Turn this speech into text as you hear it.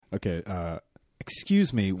Okay,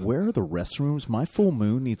 excuse me, where are the restrooms? My full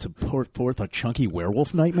moon needs to pour forth a chunky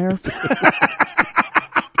werewolf nightmare.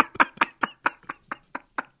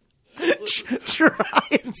 Try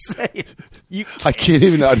and say it. I can't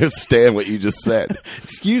even understand what you just said.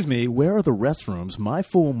 Excuse me, where are the restrooms? My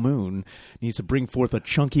full moon needs to bring forth a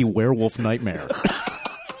chunky werewolf nightmare.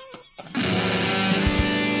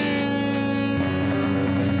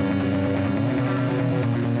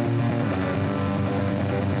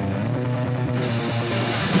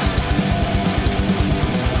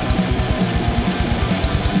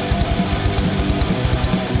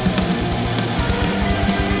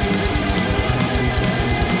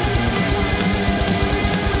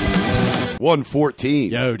 $114.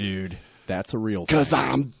 Yo, dude, that's a real thing. Because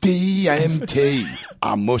I'm DMT.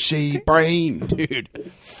 I'm mushy brain. Dude,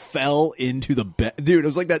 fell into the bed. Dude, it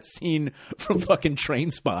was like that scene from fucking Train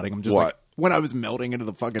Spotting. I'm just What? like, when I was melting into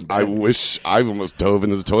the fucking bed. I wish I almost dove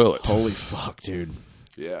into the toilet. Holy fuck, dude.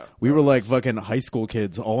 Yeah. We were like fucking high school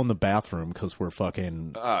kids all in the bathroom because we're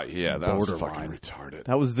fucking Yeah, that was borderline. fucking retarded.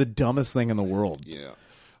 That was the dumbest thing in the world. Yeah.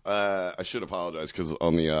 I should apologize because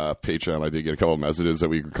on the Patreon I did get a couple of messages that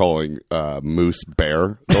we were calling Moose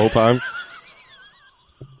Bear the whole time.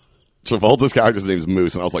 Travolta's character's name is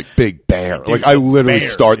Moose, and I was like, Big Bear. Dude, like, I literally Bear,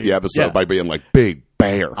 start dude. the episode Yeah. by being like, Big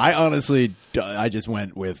Bear. I honestly, I just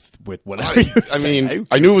went with whatever you I saying. mean,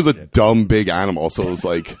 I knew it was a dumb big animal, so it was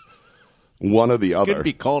like one or the other. Couldn't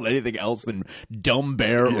be called anything else than dumb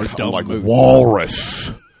bear or I'm dumb like, moose. walrus.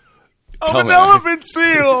 I'm Come an on. elephant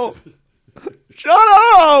seal. Shut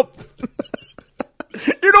up!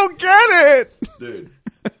 You don't get it, Dude.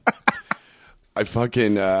 I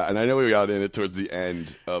fucking and I know we got in it towards the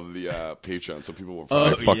end of the Patreon, so people were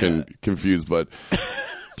probably fucking confused. But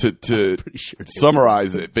to sure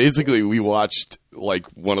summarize it, basically we watched like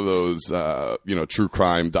one of those true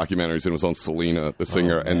crime documentaries, and it was on Selena, the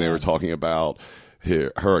singer, and they were talking about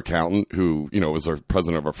her accountant, who was our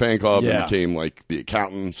president of our fan club, Yeah. and became like the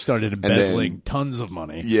accountant, started and then- embezzling tons of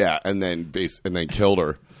money. yeah, and then killed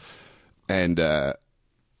her, and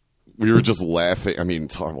we were just laughing. I mean,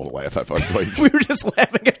 it's horrible to laugh at, but like, We were just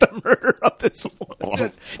laughing at the murder of this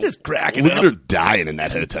woman. Just cracking look up. at her dying in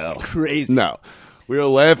that hotel. Crazy. No. We were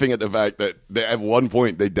laughing at the fact that at one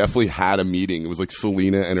point they definitely had a meeting. It was like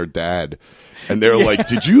Selena and her dad. And they were like,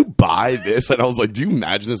 did you buy this? And I was like, do you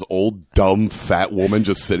imagine this old, dumb, fat woman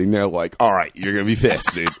just sitting there like, all right, you're going to be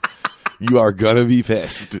pissed, dude. You are going to be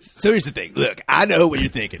pissed. So here's the thing. Look, I know what you're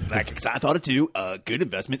thinking. Like, 'cause I thought it too. Good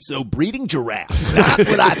investment. So breeding giraffes, not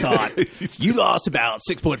what I thought. You lost about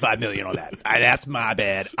 $6.5 million on that. That's my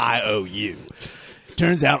bad. I owe you.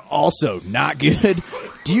 Turns out also not good.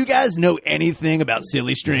 Do you guys know anything about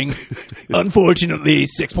silly string? Unfortunately,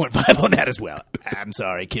 6.5 on that as well. I'm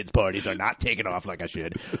sorry, kids' parties are not taking off like I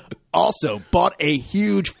should. Also, bought a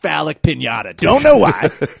huge phallic pinata. Don't know why.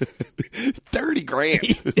 30 grand.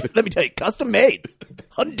 Let me tell you, custom made.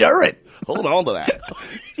 Honduran. Hold on to that.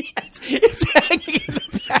 It's hanging in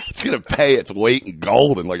the back. It's going to pay its weight in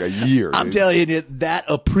gold in like a year. I'm dude. telling you, that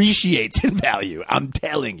appreciates in value. I'm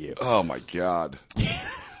telling you. Oh, my God.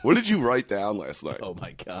 What did you write down last night Oh,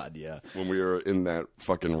 my God, yeah. when we were in that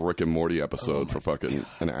fucking Rick and Morty episode for fucking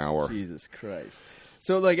an hour? Jesus Christ.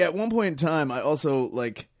 So, like, at one point in time, I also,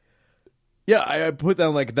 like, yeah, I put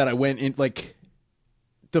down, like, that I went in, like,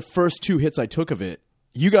 the first two hits I took of it,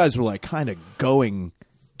 you guys were, like, kind of going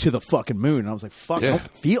to the fucking moon. And I was like, fuck, I Yeah.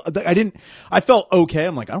 don't feel, I felt okay.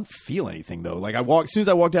 I'm like, I don't feel anything, though. Like, as soon as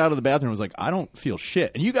I walked out of the bathroom, I was like, I don't feel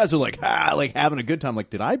shit. And you guys are like, like, having a good time. Like,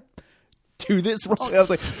 did I do this wrong? I was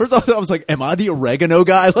like, first off, I was like, am I the oregano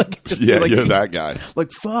guy? Like, just Yeah, like, you're that guy.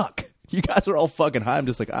 like, fuck. You guys are all fucking high. I'm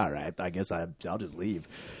just like, all right, I guess I'll just leave.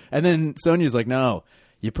 And then Sonia's like, no,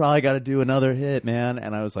 you probably got to do another hit, man.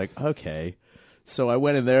 And I was like, okay. So I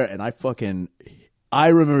went in there and I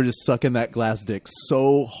remember just sucking that glass dick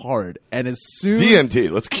so hard. And as soon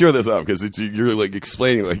DMT, let's cure this up because you're like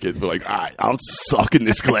explaining like it, like, all right, I'm sucking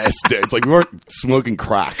this glass dick. It's like we weren't smoking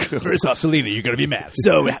crack. First off, Selena, you're going to be mad.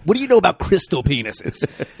 So, what do you know about crystal penises?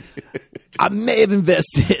 I may have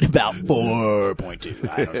invested about 4.2.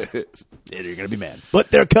 I don't know. You're going to be mad. But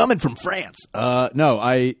they're coming from France. No,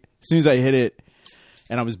 as soon as I hit it,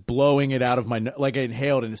 and I was blowing it out of my like I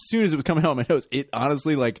inhaled, and as soon as it was coming out of my nose, it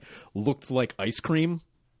honestly like looked like ice cream.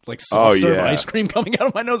 Like soft serve yeah. ice cream coming out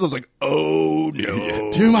of my nose. I was like, oh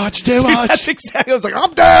no. Too much. Dude, that's exactly. I was like,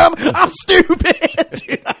 I'm dumb. I'm stupid.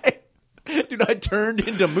 Dude, Dude, I turned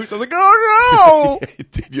into Moose. I was like, oh no!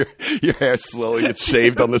 Dude, your hair slowly gets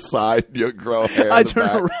shaved on the side. You grow hair. I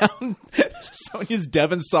turn around. Sonya's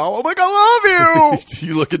Devin Sawa. I'm like, I love you.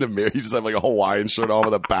 You look in the mirror. You just have like a Hawaiian shirt on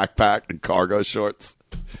with a backpack and cargo shorts.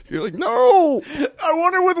 You're like, no, I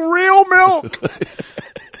want it with real milk,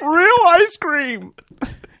 real ice cream.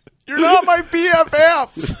 You're not my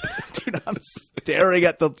BFF. Dude, I'm staring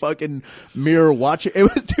at the fucking mirror watching.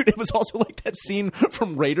 It was also like that scene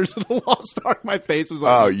from Raiders of the Lost Ark. My face was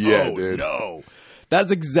like, oh yeah, dude. No.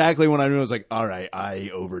 That's exactly when I knew. I was like, all right,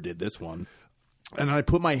 I overdid this one. And then I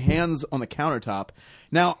put my hands on the countertop.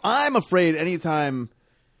 Now, I'm afraid anytime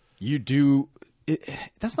you do...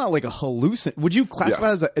 that's not like a hallucin. Would you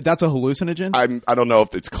classify it as that's a hallucinogen? I don't know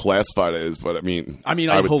if it's classified as, but I mean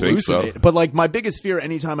I would think so. hallucinate. But like my biggest fear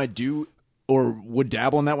anytime I do or would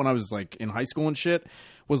dabble in that when I was like in high school and shit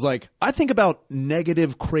was like I think about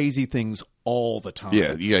negative, crazy things all the time.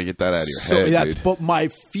 Yeah, you gotta get that out of your head. Dude. But my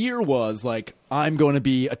fear was like I'm going to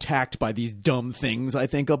be attacked by these dumb things I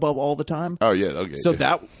think about all the time. Oh yeah, okay. So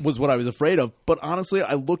that was what I was afraid of. But honestly,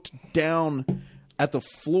 I looked down at the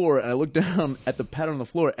floor and I looked down at the pattern on the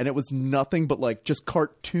floor and it was nothing but like just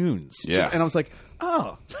cartoons. Yeah. And I was like,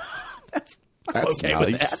 oh, that's okay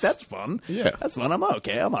nice. with that. That's fun. Yeah. That's fun. I'm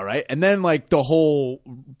okay. I'm all right. And then like the whole,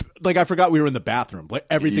 like I forgot we were in the bathroom. Like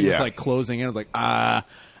everything was like closing in. I was like, I'm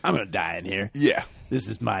going to die in here. Yeah. This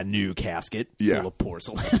is my new casket full of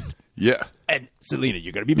porcelain. Yeah. And Selena,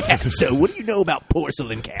 you're going to be mad. So what do you know about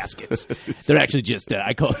porcelain caskets? They're actually just,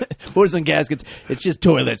 I call it porcelain caskets. It's just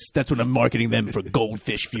toilets. That's what I'm marketing them for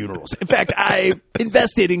goldfish funerals. In fact, I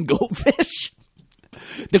invested in goldfish.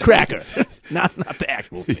 The cracker. Not the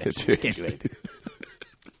actual fish. Yeah, Can't do anything.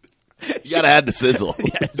 You got to add the sizzle.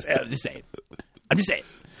 Yeah, I'm just saying.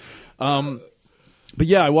 But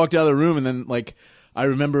yeah, I walked out of the room and then like, I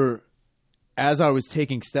remember as I was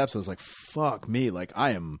taking steps, I was like, fuck me. Like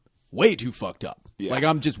I am way too fucked up. Yeah. Like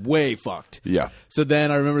I'm just way fucked. Yeah. So then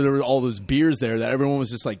I remember there were all those beers there that everyone was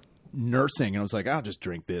just like nursing. And I was like, I'll just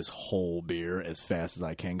drink this whole beer as fast as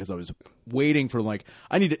I can. Cause I was waiting for like,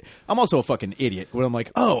 I'm also a fucking idiot where I'm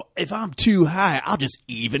like, oh, if I'm too high, I'll just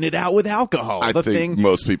even it out with alcohol. I think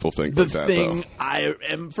most people think the like that, thing though. I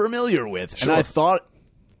am familiar with. Sure. And I thought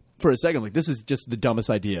for a second, like, this is just the dumbest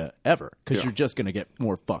idea ever. Cause you're just going to get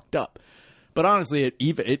more fucked up. But honestly,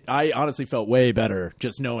 I honestly felt way better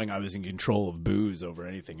just knowing I was in control of booze over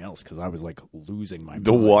anything else because I was like losing my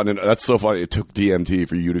mind. And that's so funny. It took DMT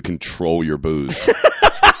for you to control your booze.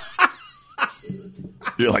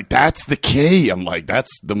 You're like, that's the key. I'm like,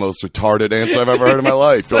 that's the most retarded answer I've ever heard in my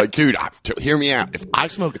life. You're like, dude, hear me out. If I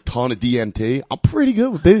smoke a ton of DMT, I'm pretty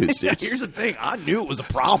good with booze. Dude. Here's the thing. I knew it was a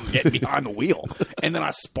problem getting behind the wheel. And then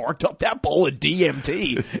I sparked up that bowl of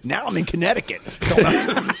DMT. Now I'm in Connecticut.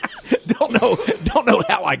 Don't know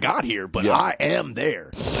how I got here, but I am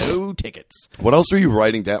there. No tickets. What else were you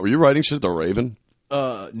writing down? Were you writing shit at the Raven?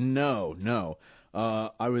 No.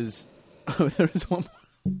 I was there was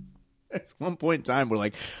one point in time where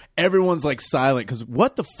like everyone's like silent because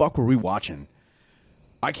what the fuck were we watching?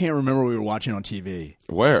 I can't remember what we were watching on TV.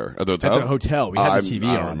 Where? At the hotel? At the hotel. We had the TV on.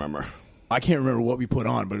 I don't remember. I can't remember what we put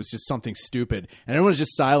on, but it was just something stupid. And everyone's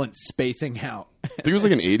just silent, spacing out. I think it was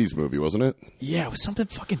like an 80s movie, wasn't it? Yeah, it was something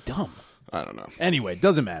fucking dumb. I don't know. Anyway,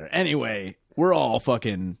 doesn't matter. Anyway, we're all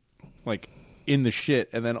fucking like in the shit.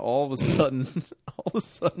 And then all of a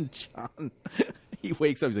sudden, John, he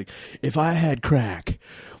wakes up. He's like, if I had crack,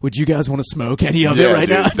 would you guys want to smoke any of it right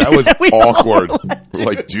dude, now? That was awkward. We're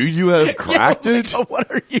like, do you have crack, dude? Like, what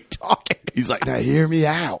are you talking? He's like, now hear me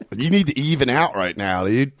out. You need to even out right now,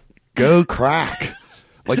 dude. Go crack.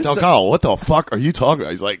 Like, Del what the fuck are you talking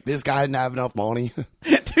about? He's like, this guy didn't have enough money.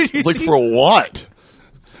 Dude, He's like, for what?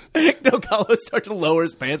 Del Gallo started to lower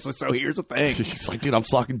his pants. So here's the thing. He's like, dude, I'm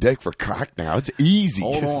sucking dick for crack now. It's easy.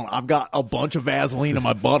 Hold on. I've got a bunch of Vaseline in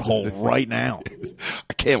my butthole right now.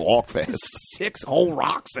 I can't walk fast. 6 whole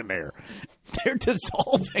rocks in there. They're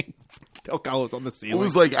dissolving. Del Gallo's on the ceiling. It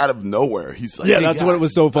was like out of nowhere. He's like, yeah, hey, that's guys, what it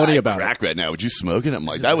was so funny about crack right now. Would you smoke it? I'm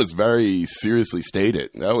like, that was very seriously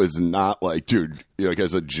stated. That was not like, dude, like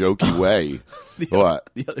as a jokey way.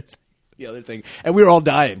 The other thing. And we were all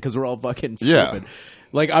dying because we're all fucking stupid. Yeah.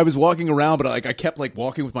 Like I was walking around, but like I kept like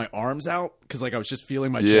walking with my arms out because like I was just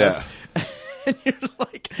feeling my chest. And you're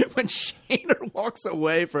like, when Shaner walks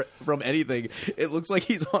away from anything, it looks like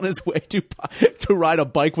he's on his way to ride a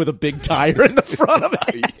bike with a big tire in the front of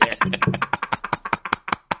it.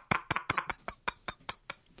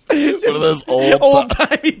 One of those old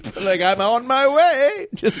timey, like I'm on my way.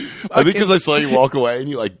 Just I think because I saw you walk away and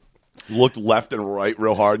you like look left and right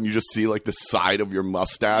real hard, and you just see like the side of your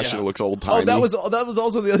mustache, and it looks old timey. Oh, that was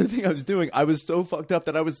also the other thing I was doing. I was so fucked up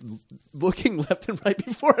that I was looking left and right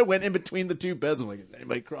before I went in between the two beds. I'm like, is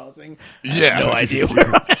anybody crossing? I have no idea where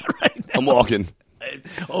I'm at right now. I'm walking.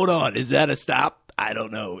 Hold on, is that a stop? I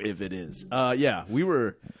don't know if it is. Yeah, we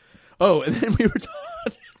were. Oh, and then we were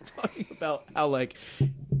talking about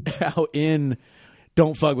how in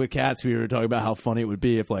Don't Fuck with Cats, we were talking about how funny it would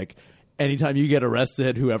be if like anytime you get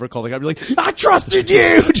arrested, whoever called the cop, you're like, I trusted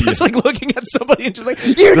you! Just like looking at somebody and just like,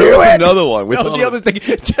 you knew There was it! another one. With No, the other thing,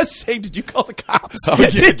 just saying, did you call the cops? Oh, yeah,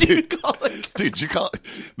 did you call the cops? Dude, you call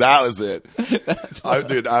that was it.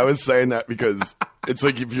 I was saying that because it's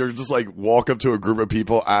like if you're just like walk up to a group of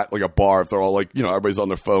people at like a bar, if they're all like, everybody's on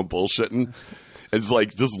their phone bullshitting. It's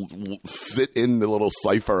like just sit in the little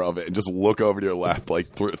cipher of it and just look over to your left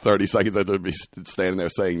like 30 seconds after be standing there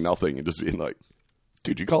saying nothing and just being like,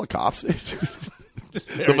 dude, you call the cops?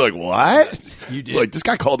 They'll be like, what? You did. Like, this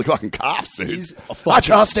guy called the fucking cops, dude. He's a I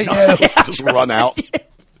trusted you. Just run out.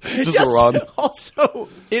 Just run. Also,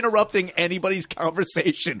 interrupting anybody's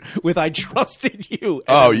conversation with "I trusted you"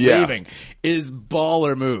 Oh, and yeah. leaving is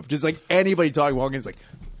baller move. Just like anybody talking, walking, it's like,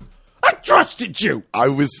 "I trusted you." I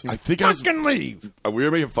think I was. Fucking leave. We were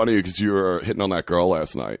making fun of you because you were hitting on that girl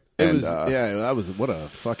last night. And that was what a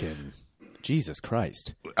fucking Jesus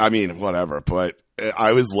Christ. I mean, whatever. But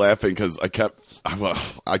I was laughing because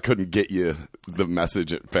I couldn't get you the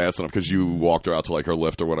message fast enough because you walked her out to like her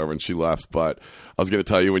lift or whatever, and she left. But I was going to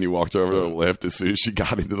tell you when you walked over to the lift, as soon as she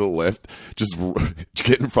got into the lift, just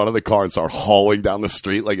get in front of the car and start hauling down the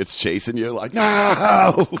street like it's chasing you. Like, no.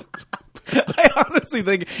 I honestly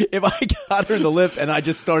think if I got her in the lift and I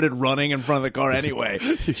just started running in front of the car anyway,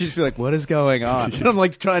 she'd just be like, what is going on? And I'm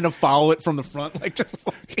like trying to follow it from the front, like just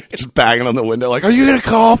banging on the window like, are you going to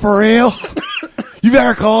call for real? You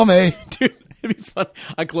better call me. Dude, it'd be fun.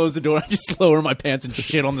 I close the door, I just lower my pants and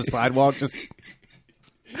shit on the sidewalk, just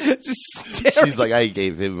staring. She's like, I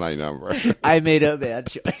gave him my number. I made a bad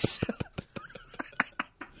choice.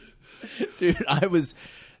 Dude, that was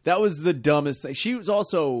the dumbest thing. She was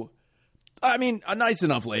also, I mean, a nice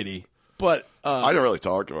enough lady, but I didn't really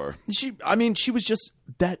talk to her. She was just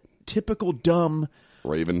that typical dumb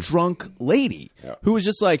Raven drunk lady who was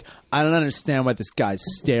just like, I don't understand why this guy's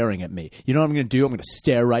staring at me. You know what I'm going to do? I'm going to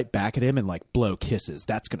stare right back at him and like blow kisses.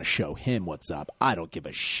 That's going to show him what's up. I don't give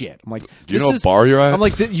a shit. I'm like, do you know what bar you're at? I'm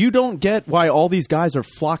like, you don't get why all these guys are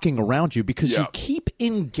flocking around you because you keep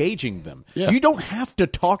engaging them. Yeah. You don't have to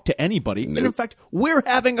talk to anybody. Nope. And in fact, we're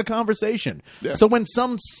having a conversation. Yeah. So when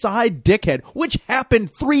some side dickhead, which happened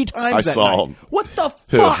 3 times that night, him. What the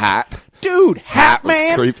Who, fuck? Hat? Dude, Hat was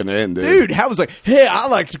man, creeping in, dude. Hat was like, "Hey, I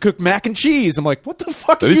like to cook mac and cheese." I'm like, "What the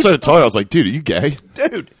fuck?" Then he started talking. I was like, "Dude, are you gay?"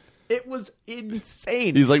 Dude, it was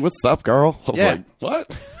insane. He's like, "What's up, girl?" I was Yeah. like,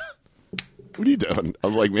 "What? What are you doing?" I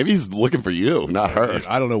was like, "Maybe he's looking for you, not her." Dude,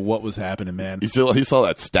 I don't know what was happening, man. He saw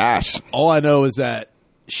that stash. All I know is that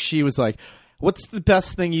she was like, "What's the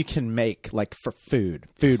best thing you can make, like for food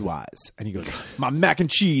wise?" And he goes, "My mac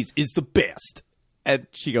and cheese is the best." And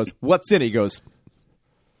she goes, "What's in it?" He goes,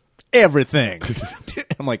 "Everything."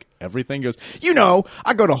 I'm like, everything? He goes,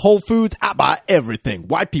 I go to Whole Foods, I buy everything.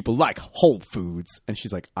 White people like Whole Foods. And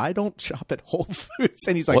she's like, I don't shop at Whole Foods.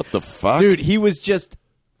 And he's like, what the fuck? Dude, he was just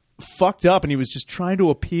fucked up and he was just trying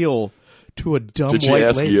to appeal to a dumb white lady. Did she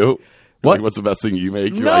ask you? What? Like, what's the best thing you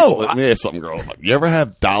make? You're No. Like, let me ask something, girl. You ever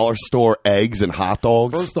have dollar store eggs and hot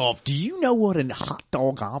dogs? First off, do you know what a hot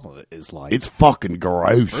dog omelet is like? It's fucking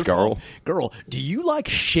gross, girl. Girl, do you like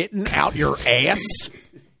shitting out your ass?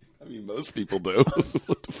 I mean, most people do.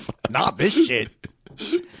 What the fuck? Not this shit.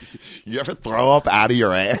 You ever throw up out of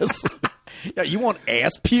your ass? Yeah, you want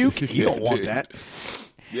ass puke? You don't want dude. that.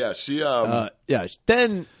 Yeah, she. Yeah.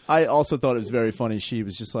 Then I also thought it was very funny. She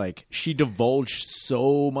was just like, she divulged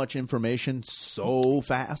so much information so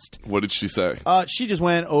fast. What did she say? She just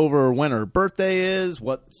went over when her birthday is,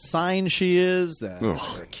 what sign she is, their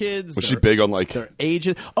kids. Was she big on like their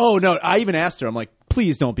ages? Oh no! I even asked her. I'm like,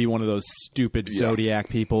 please don't be one of those stupid zodiac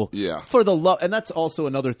people. Yeah. For the love, and that's also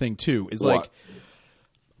another thing too. Is What? like,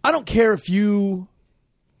 I don't care if you.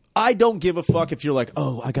 I don't give a fuck if you're like,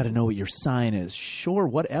 oh, I got to know what your sign is. Sure,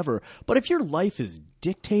 whatever. But if your life is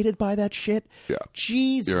dictated by that shit, You're an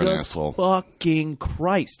Jesus asshole. fucking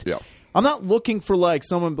Christ. Yeah. I'm not looking for like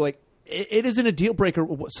someone like, it isn't a deal breaker.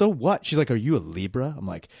 So what? She's like, are you a Libra? I'm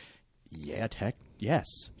like, yeah, yes.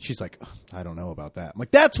 She's like, I don't know about that. I'm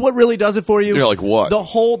like, that's what really does it for you? You're like, what? The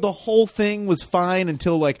whole thing was fine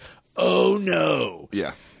until like, oh no.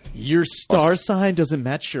 Yeah. Your star sign doesn't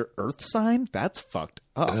match your earth sign? That's fucked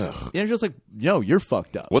Oh, and it's just like, yo, you're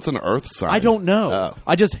fucked up. What's an earth sign? I don't know. Oh.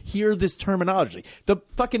 I just hear this terminology.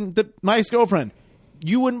 My ex-girlfriend,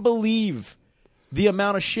 you wouldn't believe the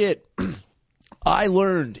amount of shit I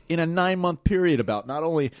learned in a 9-month period about not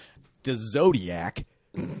only the Zodiac,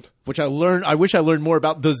 which I wish I learned more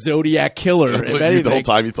about the Zodiac killer. That's what the whole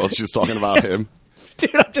time you thought she was talking about him.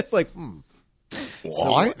 Dude, I'm just like,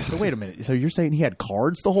 What? So wait a minute. So you're saying he had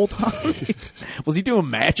cards the whole time? Was he doing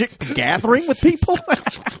Magic the Gathering with people?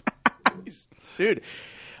 Dude.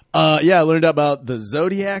 Yeah, I learned about the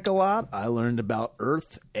Zodiac a lot. I learned about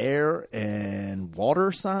Earth, air, and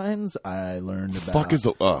water signs. I learned about...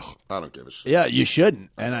 I don't give a shit. Yeah, you shouldn't.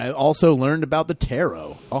 And I also learned about the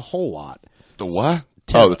tarot a whole lot. The what?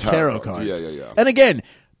 The tarot cards. Yeah. And again,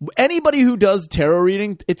 anybody who does tarot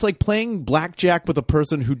reading, it's like playing blackjack with a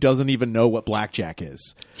person who doesn't even know what blackjack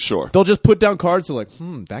is. Sure. They'll just put down cards. They're like,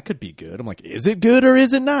 that could be good. I'm like, is it good or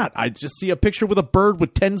is it not? I just see a picture with a bird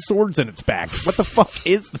with 10 swords in its back. What the fuck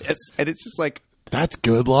is this? And it's just like... That's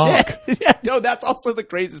good luck. Yeah, no, that's also the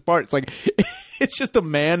craziest part. It's like, it's just a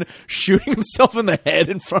man shooting himself in the head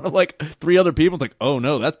in front of like 3 other people. It's like, oh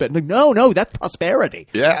no, that's bad. Like, no, that's prosperity.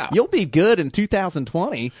 Yeah. You'll be good in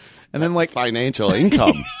 2020. And then like... Financial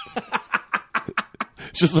income.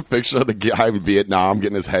 It's just a picture of the guy in Vietnam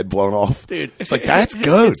getting his head blown off. Dude. It's like, that's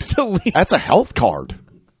good. That's a health card.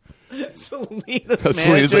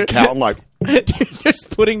 Selena's accountant like... Dude, just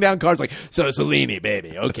putting down cards like, so Selene,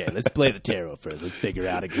 baby, okay, let's play the tarot first. Let's figure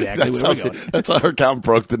out exactly where we're going. That's how her accountant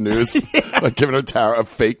broke the news. Like giving her a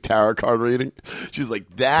fake tarot card reading. She's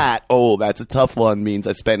like, that's a tough one, means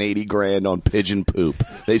I spent $80,000 on pigeon poop.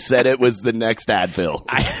 They said it was the next Advil.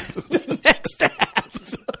 The next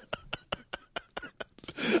Advil.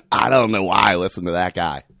 I don't know why I listened to that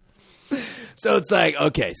guy. So it's like,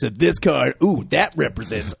 okay, so this card, that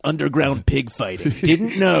represents underground pig fighting.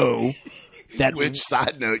 Didn't know that. Which,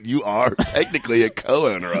 side note, you are technically a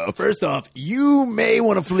co-owner of. First off, you may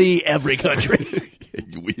want to flee every country.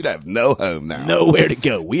 We'd have no home now. Nowhere to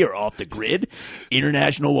go. We are off the grid.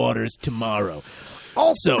 International waters tomorrow.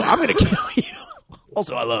 Also, I'm going to kill you.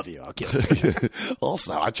 Also, I love you. I'll kill you.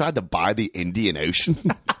 Also, I tried to buy the Indian Ocean.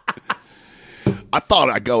 I thought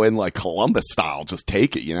I'd go in like Columbus style, just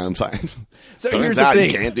take it, you know what I'm saying? So Turns here's the out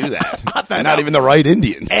thing. You can't do that. They're They're not even the right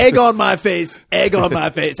Indians. Egg on my face. Egg on my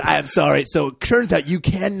face. I am sorry. So it turns out you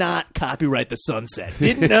cannot copyright the sunset.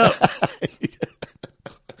 Didn't know.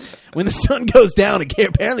 When the sun goes down,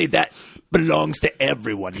 apparently that belongs to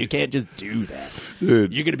everyone. You can't just do that.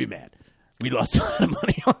 Dude. You're going to be mad. We lost a lot of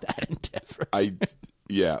money on that endeavor. I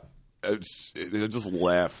just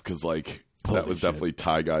laugh because like that was shit. definitely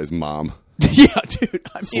Ty Guy's mom. Yeah, dude.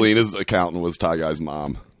 I mean, Selena's accountant was Ty Guy's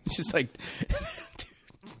mom. it's just like,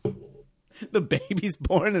 dude, the baby's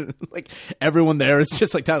born and like everyone there is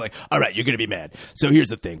just like, all right, you're going to be mad. So here's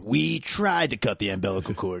the thing. We tried to cut the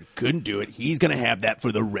umbilical cord. Couldn't do it. He's going to have that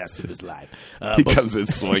for the rest of his life. He comes in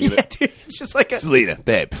swinging yeah, dude, it's just like Selena,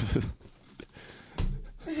 babe.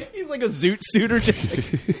 He's like a zoot suitor. Just like...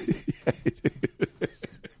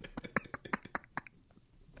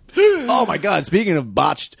 Oh my God. Speaking of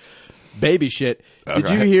botched baby shit, did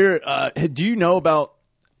you hear, do you know about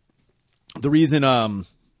the reason, I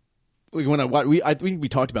think we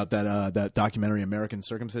talked about that documentary, American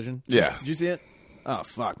Circumcision. Yeah. Did you see it? Oh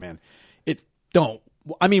fuck, man. Watch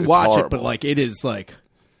horrible. it, but like, it is like,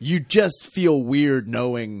 you just feel weird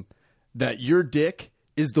knowing that your dick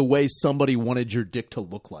is the way somebody wanted your dick to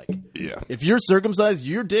look like. Yeah. If you're circumcised,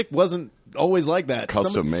 your dick wasn't always like that.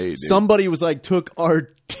 Custom made, dude. Somebody was like, took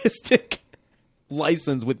artistic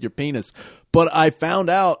license with your penis. But I found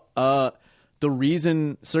out the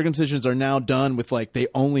reason circumcisions are now done with like, they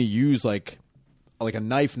only use like a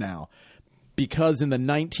knife now, because in the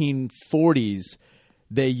 1940s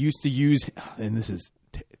they used to use, and this is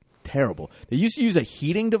terrible, they used to use a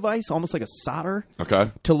heating device, almost like a solder,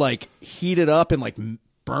 to like heat it up and like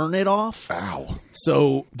burn it off. Ow.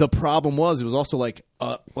 So the problem was, it was also like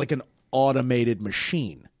an automated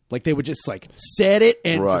machine. Like they would just like set it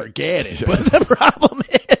and forget it. Yeah. But the problem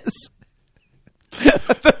is,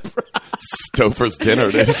 Stouffer's dinner.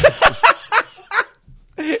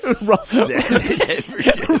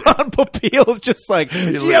 Ron Popeil is just like,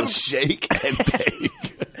 do you have shake and bake?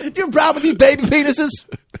 Do you have a problem with these baby penises?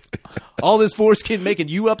 All this foreskin making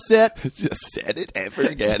you upset? Just set it and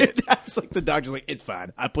forget it. I was like, the doctor's like, it's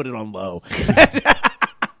fine. I put it on low. It's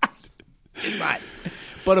fine.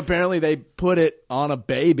 But apparently they put it on a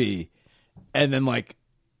baby and then like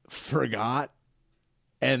forgot.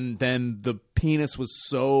 And then the penis was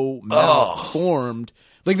so malformed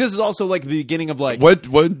Like this is also like the beginning of like What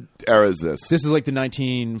era is this? This is like the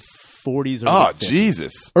 1940s or Oh,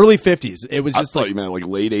 Jesus. early 50s. It was I just thought like you meant like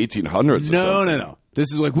late 1800s or no, something. no.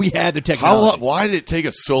 This is like we had the How technology. long? Why did it take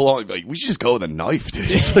us so long? Like, we should just go with a knife, dude.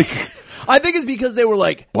 It's like, I think it's because they were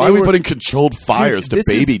like, why they are we were- putting controlled fires Dude, to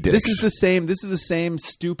baby dicks? This is the same. This is the same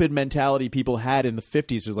stupid mentality people had in the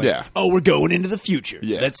 50s. It was like, Yeah. oh, we're going into the future.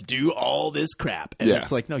 Yeah. Let's do all this crap. And Yeah.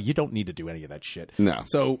 it's like, no, you don't need to do any of that shit. No.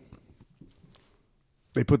 So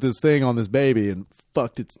they put this thing on this baby and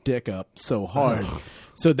fucked its dick up so hard.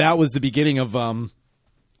 So that was the beginning of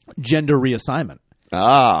gender reassignment.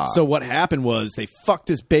 So what happened was they fucked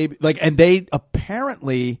this baby and they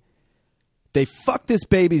fucked this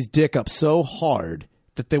baby's dick up so hard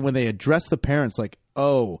that then when they addressed the parents like,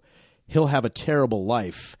 oh, he'll have a terrible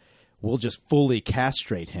life, we'll just fully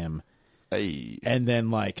castrate him Hey, and then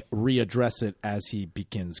like readdress it as he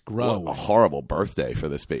begins growing. what a horrible birthday for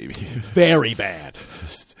this baby. Very bad.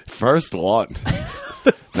 First one.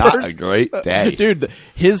 Not a great day. Dude,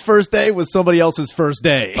 his first day was somebody else's first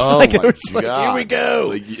day. Oh like, it my was God. like, here we go.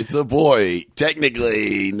 Like, it's a boy.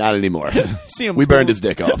 Technically, not anymore. See him We burned pulling- his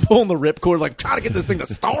dick off. Pulling the ripcord, like trying to get this thing to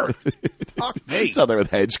start. Fuck me. He's out there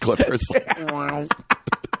with hedge clippers.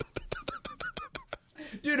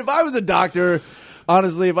 Dude, if I was a doctor,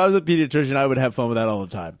 honestly, if I was a pediatrician, I would have fun with that all the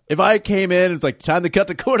time. If I came in and it's like time to cut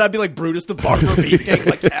the cord, I'd be like Brutus the Barber Beefcake.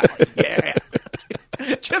 Like,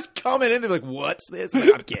 yeah. Just coming in, they're like, what's this? I'm,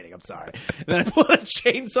 like, I'm kidding, I'm sorry. And then I pull out a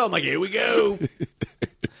chainsaw, I'm like, here we go.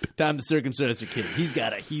 Time to circumcise your kid. He's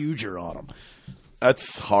got a huger on him.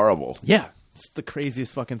 That's horrible. Yeah. It's the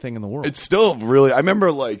craziest fucking thing in the world. It's still really. I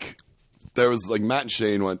remember like there was like Matt and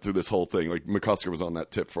Shane went through this whole thing. Like McCusker was on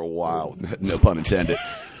that tip for a while. No pun intended.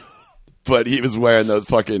 But he was wearing those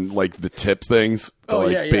fucking like the tip things to, Oh,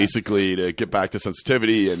 like yeah, yeah. basically to get back to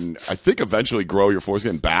sensitivity and I think eventually grow your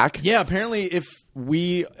foreskin back. Yeah, apparently if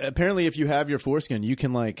you have your foreskin, you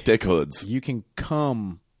can like Dick hoods. you can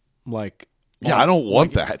come like Yeah, I don't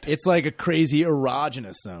want that. it's like a crazy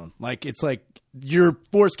erogenous zone. Like it's like your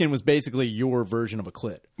foreskin was basically your version of a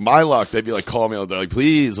clit. My luck, they'd be like calling me out. They're like,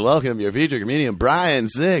 "Please welcome your featured comedian Brian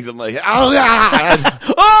Six." I'm like, "Oh God!"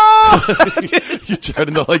 Oh! You turn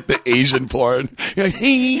into like the Asian porn. You're like,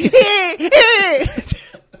 I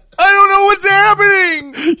don't know what's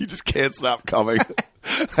happening. you just can't stop coming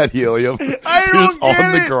at helium. I You're don't just on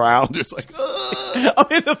get the it. ground, just like. "Ugh."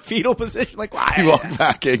 I'm in the fetal position, like why? You walk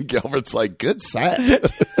back in, Gilbert's like, "Good set."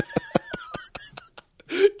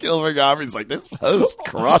 Gilbert Godfrey's like, "This host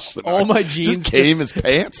crushed it." All my jeans just came just- his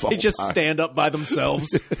pants. They just stand up by themselves,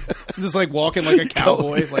 just like walking like a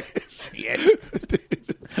cowboy. Like shit.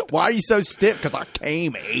 Why are you so stiff? Because I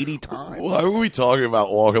came 80 times. Why were we talking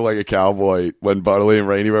about walking like a cowboy when Bartley and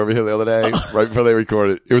Rainey were over here the other day, right before they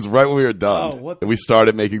recorded? It was right when we were done. Oh, what and we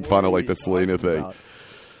started making fun of are like the we Selena talking thing. about?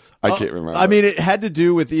 I can't remember. I mean, it had to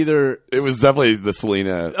do with either it was definitely the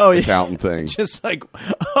Selena Oh, yeah. accountant thing. just like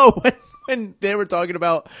when they were talking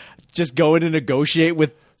about just going to negotiate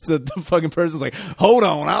with the fucking person's like, hold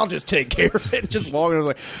on, I'll just take care of it. Just walking over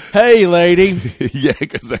like, hey, lady, Yeah,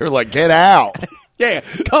 because they were like, "Get out." yeah,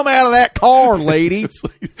 come out of that car, lady. It's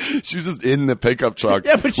like, she was just in the pickup truck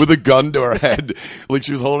Yeah, but with a gun to her head. Like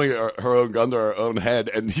she was holding her own gun to her own head,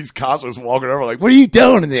 and these cops were just walking over like, "What are you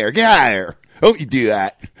doing in there? Get out of here. Don't you do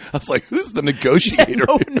that." I was like, "Who's the negotiator?"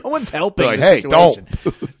 No one's helping. They're like, the "Hey, situation.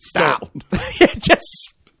 don't. Stop. Yeah,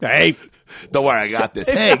 just hey, Don't worry, I got this.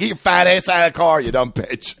 Hey, get your fat ass out of the car, you dumb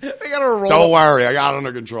bitch. they got a Don't worry, I got it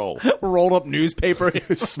under control." rolled up newspaper.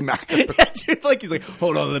 Smack her. Yeah, dude, like he's like,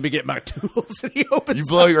 hold on, let me get my tools, and he opens. You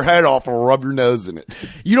blow your head off and rub your nose in it.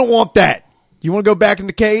 You don't want that. You want to go back in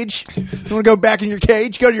the cage? You want to go back in your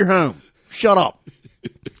cage? Go to your home. Shut up.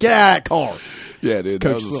 Get out of that car. Yeah, dude, that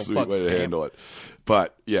Coach was a little sweet fuck way to scam. handle it.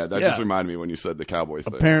 But yeah, that Yeah. just reminded me when you said the cowboy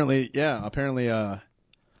thing. Apparently,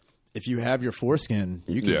 if you have your foreskin,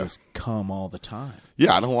 you can Yeah. just come all the time.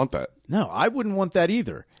 Yeah, I don't want that. No, I wouldn't want that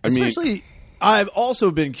either. I mean- Especially, I've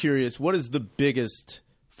also been curious, what is the biggest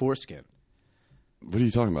foreskin? What are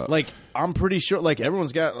you talking about? Like, I'm pretty sure, like,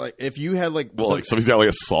 everyone's got, like, if you had, like, well, like somebody's got like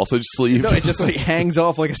a sausage sleeve. no, it just, like, hangs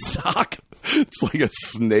off like a sock. It's like a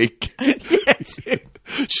snake Yeah, dude.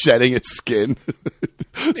 shedding its skin.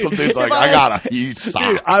 Some dude's like, If I got a huge Dude,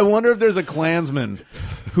 sock. I wonder if there's a Klansman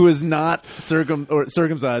who is not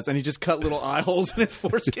circumcised, and he just cut little eye holes in his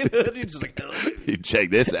foreskin. He's just like, ugh. You check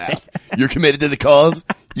this out. You're committed to the cause.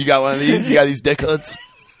 You got one of these. You got these dick hoods.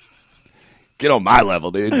 Get on my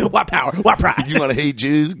level, dude. What power? What pride? You want to hate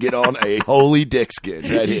Jews? Get on a holy dick skin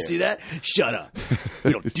right You here. see that? Shut up.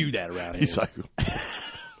 We don't do that around here. He's like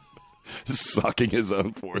sucking his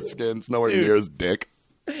own foreskin. It's nowhere Dude. near his dick.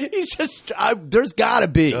 He's just. There's got to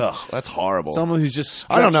be Ugh, that's horrible. someone who's just.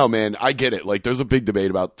 I don't know, man. I get it. Like, there's a big debate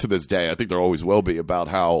about, to this day, I think there always will be, about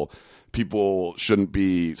how people shouldn't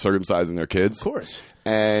be circumcising their kids. Of course.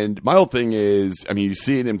 And my whole thing is, I mean, you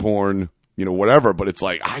see it in porn, whatever, but it's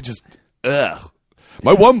like, ugh.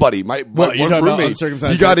 My one buddy, my What, one you're talking about roommate,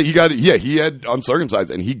 uncircumcised he got it. Yeah, he had uncircumcised,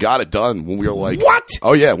 and he got it done when we were like, What?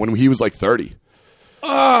 Oh yeah, when he was like 30.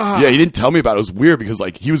 Yeah, he didn't tell me about it. It was weird because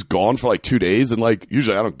like he was gone for like 2 days, and like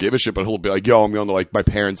usually I don't give a shit, but he'll be like, "Yo, I'm going to like my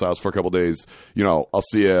parents' house for a couple days. I'll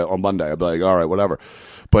see you on Monday." I'd be like, "All right, whatever."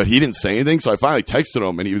 But he didn't say anything, so I finally texted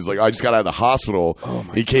him, and he was like, "I just got out of the hospital."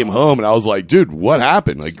 He came home, and I was like, "Dude, what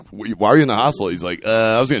happened? Like, why are you in the hospital?" He's like,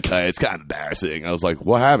 "I was going to tell you, it's kind of embarrassing." And I was like,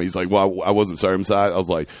 "What happened?" He's like, "Well, I wasn't circumcised." I was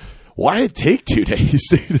like, why did it take 2 days,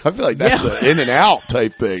 dude? I feel like that's an in and out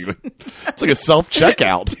type thing. It's like a self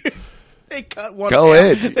checkout. They cut one. Go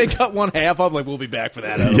half. ahead. They cut one half. I'm like, we'll be back for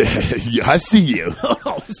that. Yeah, I see you.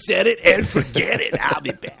 Set it and forget it. I'll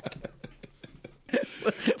be back.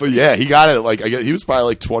 But yeah, he got it. Like, I guess he was probably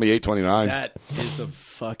like 28, 29. That is a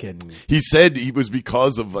fucking. He said he was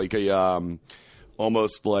because of like a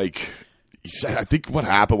almost like. He said, I think what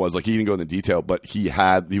happened was like he didn't go into detail, but he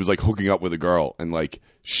was like hooking up with a girl, and like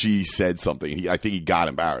she said something. I think he got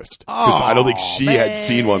embarrassed because I don't think she had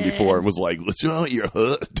seen one before and was like, "What's wrong with your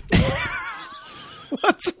hood?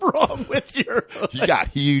 What's wrong with your hood? You got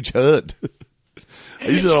huge hood." I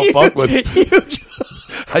usually don't fuck with.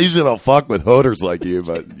 I usually don't fuck with hooders like you,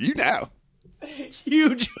 but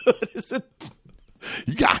huge hood is a.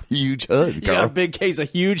 You got huge hood, You girl. got a big case of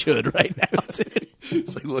huge hood right now, dude.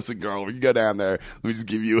 It's like, listen, girl, when you go down there, let me just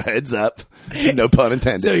give you a heads up. No pun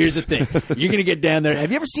intended. So here's the thing: you're gonna get down there.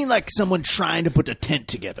 Have you ever seen like someone trying to put a tent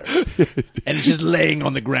together, and it's just laying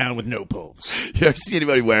on the ground with no poles? You ever see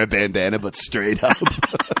anybody wear a bandana but straight up?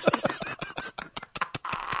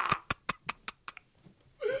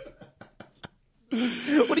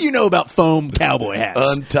 What do you know about foam cowboy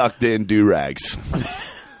hats? Untucked in do-rags.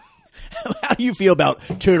 How do you feel about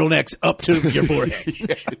turtlenecks up to your forehead?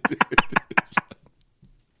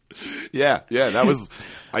 Yeah, that was.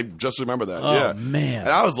 I just remember that. Oh, man. And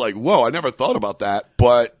I was like, whoa, I never thought about that,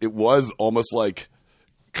 but it was almost like.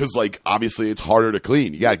 Because, like, obviously it's harder to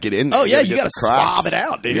clean. You got to get in there. Oh, yeah, you get got to the cracks. swab it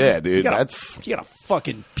out, dude. Yeah, dude, You gotta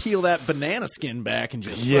fucking peel that banana skin back and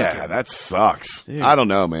just fucking- that sucks. Dude. I don't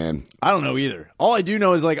know, man. I don't know either. All I do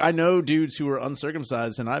know is, like, I know dudes who are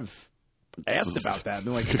uncircumcised, and I've asked about that.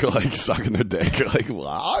 They're like, You're like sucking their dick. You're like,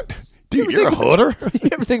 what? Dude, you're a hooder? you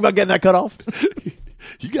ever think about getting that cut off?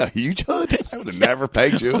 You got a huge hood? I would have never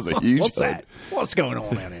pegged you as a huge What's hood. that? What's going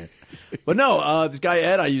on down here? But no, this guy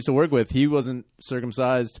Ed I used to work with, he wasn't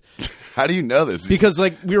circumcised How do you know this? because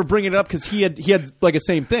like we were bringing it up because he had like a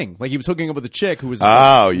same thing. Like he was hooking up with a chick who was Oh,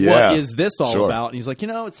 like, yeah. what is this all Sure. about? And he's like,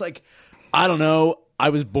 it's like I don't know. I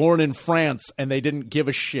was born in France and they didn't give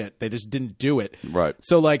a shit. They just didn't do it. Right.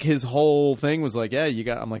 So like his whole thing was like, yeah, you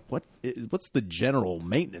got. I'm like, what's the general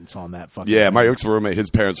maintenance on that fucking? Yeah, thing? my ex-roommate, his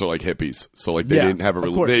parents were like hippies. So, like, they Yeah, didn't have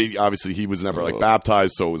of course. obviously, he was never, like,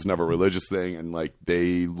 baptized, so it was never a religious thing. And, like,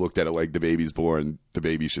 they looked at it like the baby's born, the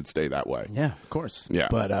baby should stay that way. Yeah, of course. Yeah.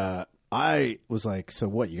 But I was like, so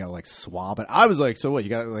what? You got to like swab it? I was like, so what? You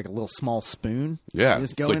got like a little small spoon? Yeah, You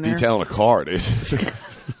just it's go like in there? detailing a car, dude.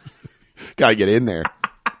 Got to get in there.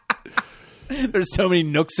 There's so many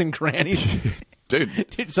nooks and crannies. Dude.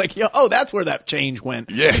 It's like, that's where that change went.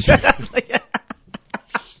 Yeah.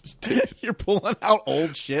 You're pulling out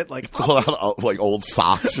old shit. Like, Pull out, like, old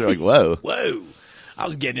socks. You're like, whoa. whoa, I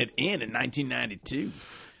was getting it in 1992.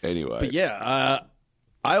 Anyway. But yeah,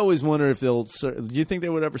 I always wonder if do you think they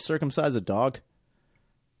would ever circumcise a dog?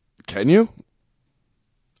 Can you?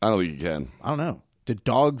 I don't think you can. I don't know. Do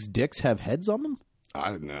dogs' dicks have heads on them? I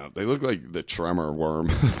don't know. They look like the Tremor worm.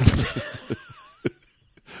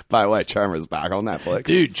 By the way, Tremor's back on Netflix.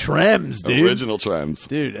 Dude, Trems, dude. Original Trems.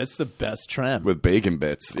 Dude, that's the best Trem. With bacon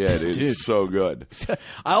bits. Yeah, dude. Dude. It's so good.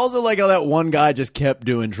 I also like how that one guy just kept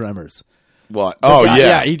doing Tremors. What? The Oh, guy-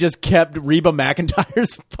 yeah. he just kept Reba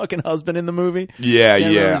McEntire's fucking husband in the movie. Yeah, Can't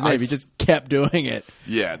remember yeah. his name. He just kept doing it.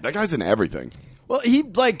 Yeah, that guy's in everything. Well, he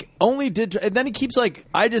like only did, and then he keeps like.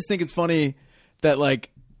 I just think it's funny that like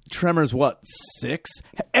Tremors 6,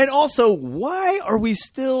 and also why are we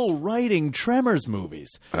still writing Tremors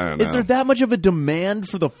movies? I don't Is know. there that much of a demand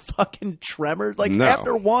for the fucking Tremors? Like No.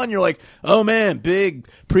 after one, you're like, oh man, big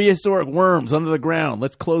prehistoric worms under the ground.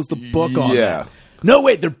 Let's close the book on Yeah. that. No,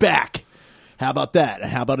 wait, they're back. How about that?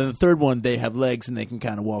 And how about in the third one, they have legs and they can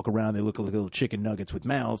kind of walk around. They look like little chicken nuggets with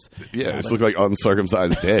mouths. Yeah, they just look like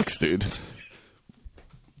uncircumcised dicks, dude.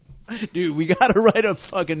 Dude, we got to write a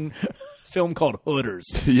fucking film called Hooders.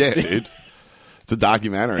 Yeah, dude. It's a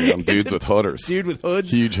documentary on dudes with hooders. Dude with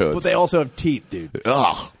hoods. Huge hoods. But they also have teeth, dude.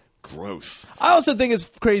 Ugh, gross. I also think it's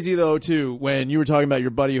crazy, though, too, when you were talking about your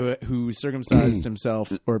buddy who circumcised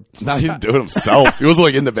himself. Or No, he didn't do it himself. He was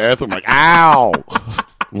like in the bathroom, like, ow.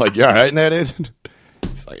 I'm like, you all right in there, dude?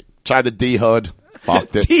 He's like, tried to de-hood.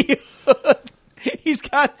 Fucked it. He's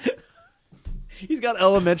got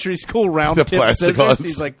elementary school round The tip plastic scissors. ones.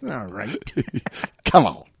 He's like, all right. Come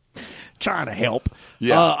on. Trying to help.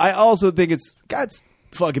 Yeah. I also think it's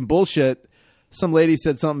fucking bullshit. Some lady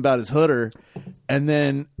said something about his hooder, and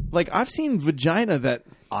then like I've seen vagina that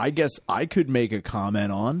I guess I could make a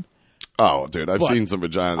comment on. Oh, dude, I've But seen some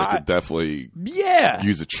vagina that could definitely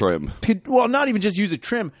use a trim. Well, not even just use a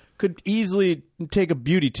trim. Could easily take a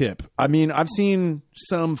beauty tip. I mean, I've seen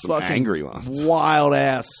some fucking angry ones. wild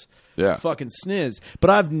ass Yeah. fucking sniz, but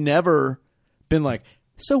I've never been like,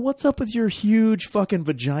 so what's up with your huge fucking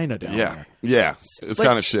vagina down there? Yeah. It's Like,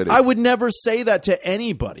 kind of shitty. I would never say that to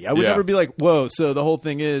anybody. I would Yeah. never be like, whoa, so the whole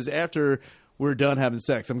thing is after we're done having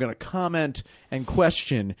sex, I'm going to comment and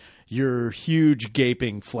question your huge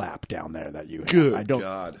gaping flap down there that you have. Good I don't,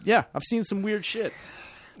 God. Yeah, I've seen some weird shit.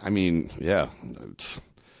 I mean, yeah.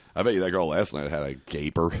 I bet you that girl last night had a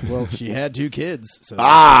gaper. Well, she had 2 kids. So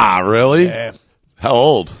Really? yeah, How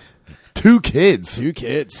old? 2 kids. 2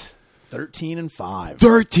 kids, 13 and 5.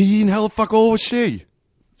 13? How the fuck old was she?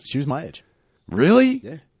 She was my age. Really?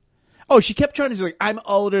 Yeah. Oh, she kept trying to say, like, I'm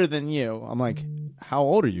older than you. I'm like, how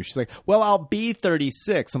old are you? She's like, well, I'll be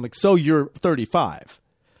 36. I'm like, so you're 35.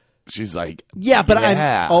 She's like, Yeah, but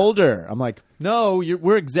yeah. I'm older. I'm like, no,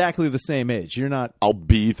 we're exactly the same age. You're not. I'll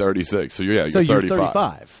be 36. So yeah, So you're you're 35.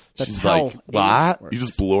 35. That's She's how like, age what? works. You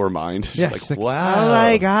just blew her mind. She's Yeah, like, she's like, wow. oh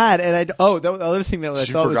my god! And the other thing that I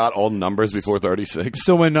She thought forgot all numbers before 36. was,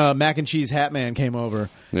 so when Mac and Cheese Hat Man came over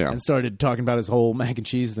Yeah. and started talking about his whole mac and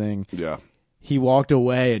cheese thing, Yeah. he walked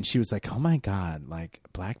away and she was like, oh my god, like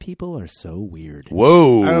black people are so weird.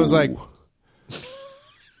 Whoa. And I was like,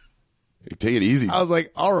 take it easy.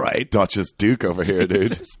 all right, Duchess Duke over here, dude.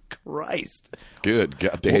 Jesus Christ. Good.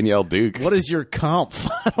 Got Danielle Duke. What is your comp?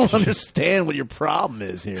 I don't understand what your problem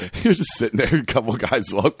is here. You're just sitting there, a couple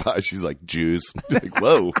guys walk by. She's like, Jews. Like,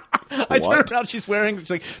 whoa. I turned around, she's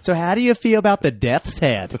like, so how do you feel about the death's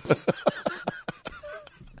head?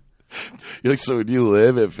 You're like, so do you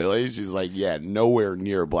live in Philly? She's like, yeah, nowhere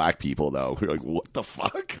near black people, though. You're like, what the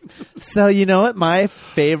fuck? So you know what my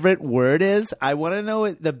favorite word is? I want to know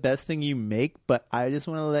what the best thing you make, but I just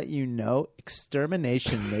want to let you know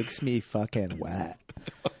extermination makes me fucking wet.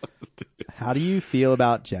 How do you feel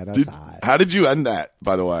about genocide? How did you end that,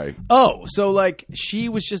 by the way? Oh, so like she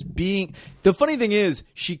was just being. The funny thing is,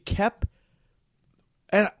 she kept,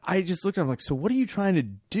 and I just looked at her like, so what are you trying to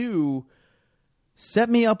do?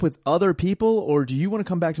 Set me up with other people, or do you want to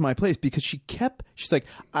come back to my place? Because she's like,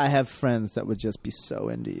 I have friends that would just be so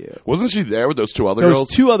into you. Wasn't she there with those 2 other Those girls?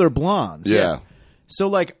 2 other blondes. Yeah. So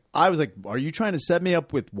like, I was like, are you trying to set me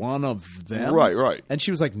up with one of them? Right. And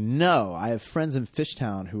she was like, no, I have friends in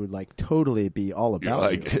Fishtown who would like totally be all You're about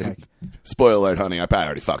like, you. I'm like, spoiler alert, honey, I probably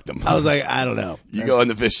already fucked them. I was like, I don't know. You go in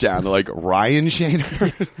the fish town, they're like, Ryan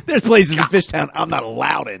Shaner? There's places in Fishtown I'm not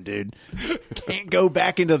allowed in, dude. Can't go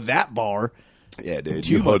back into that bar. Yeah, dude,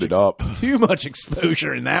 you hooded much up. Too much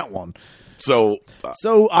exposure in that one. So,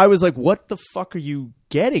 So I was like, what the fuck are you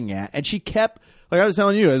getting at? And she kept, like I was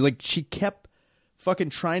telling you, I was like, she kept fucking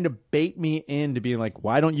trying to bait me into being like,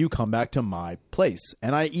 why don't you come back to my place?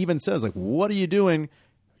 And I even said, I was like, what are you doing?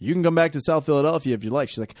 You can come back to South Philadelphia if you like.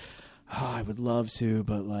 She's like, oh, I would love to,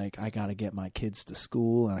 but like, I got to get my kids to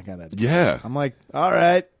school and I got to. yeah. I'm like, all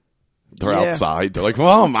right. They're Yeah. outside. They're like, come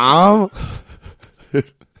on, Mom.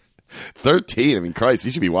 13. I mean, Christ, he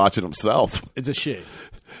should be watching himself. It's a shit.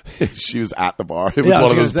 She was at the bar. It was Yeah,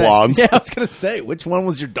 one of those blondes. Yeah, I was going to say, which one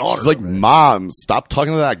was your daughter? She's like, Mom, stop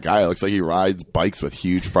talking to that guy. It looks like he rides bikes with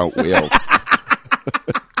huge front wheels.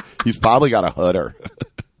 He's probably got a hooder.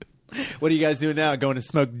 what are you guys doing now? Going to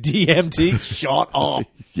smoke DMT? Shut up.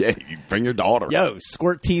 Yeah, you bring your daughter. Yo,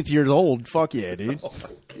 squirt years old. Fuck yeah, dude.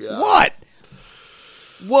 What?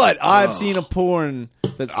 What? I've seen a porn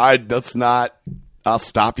that's That's not. I'll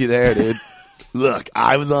stop you there, dude. Look,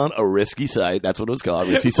 I was on a risky site. That's what it was called.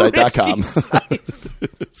 RiskySite.com.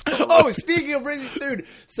 Oh, speaking of risky, dude.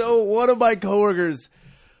 So one of my coworkers,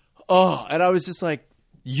 and I was just like,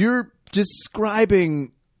 you're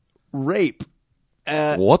describing rape.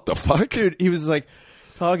 What the fuck? Dude, he was like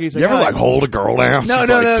talking. He's like, You ever "Oh, like hold a girl down? No, She's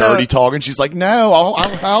no, like no, dirty no. talking. She's like, no, I'll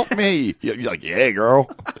help me. You're like, yeah, girl.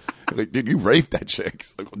 Like, dude, you raped that chick.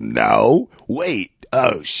 Like, no, wait.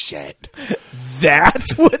 Oh shit.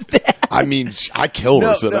 That's what that I mean, I killed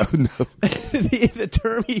her. So no. The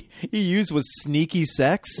term he used was sneaky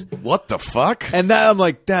sex. What the fuck? And that I'm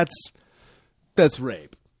like, that's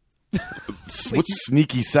rape. What's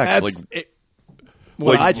sneaky sex? Is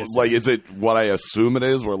it what I assume it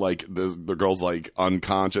is? Where like the girl's like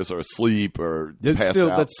unconscious or asleep or passed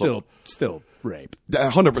out? That's still rape.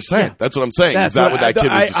 100%. That's what I'm saying. Is that what that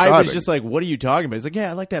kid was describing? I was just like, what are you talking about? He's like, yeah,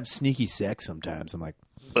 I like to have sneaky sex sometimes. I'm like,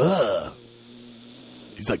 ugh.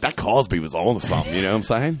 He's like, that Cosby was on to something. You know what I'm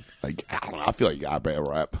saying? Like, I don't know. I feel like you got a bad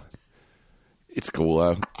rep. It's cool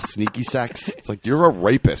though. Sneaky sex. It's like you're a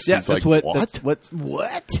rapist. Yeah, he's like,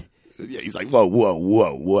 what? Yeah, he's like,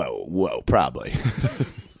 whoa, probably.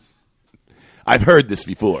 I've heard this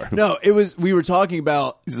before. No, we were talking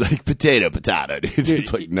about. He's like, potato, dude.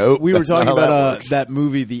 It's like, nope. We were talking about that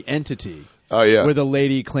movie, The Entity. Oh, yeah. Where the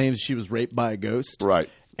lady claims she was raped by a ghost. Right.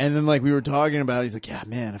 And then, like, we were talking about it. He's like, yeah,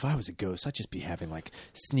 man, if I was a ghost, I'd just be having, like,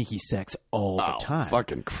 sneaky sex all the time.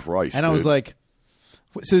 Fucking Christ, And I was like,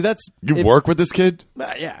 so that's... You work with this kid?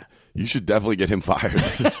 Yeah. You should definitely get him fired.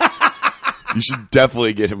 You should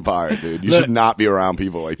definitely get him fired, dude. You should not be around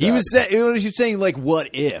people like that. He was saying, like, what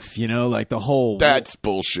if, you know, like the whole... That's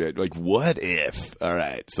bullshit. Like, what if? All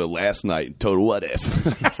right, so last night, total what if.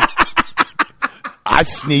 I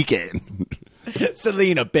sneak in.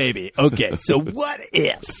 Selena, baby. Okay, so what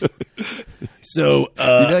if? So, you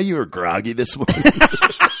know you were groggy this morning?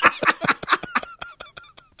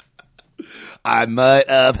 I might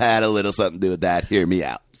have had a little something to do with that. Hear me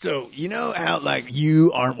out. So, you know how, like,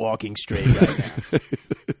 you aren't walking straight right now?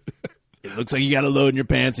 It looks like you got a load in your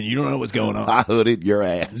pants and you don't know what's going on. I hooded your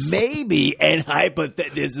ass. Maybe, and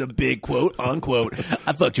this is a big quote, unquote,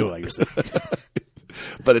 I fucked you all yourself.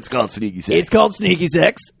 But it's called sneaky sex. It's called sneaky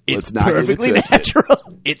sex. It's perfectly natural.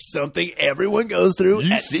 It's something everyone goes through.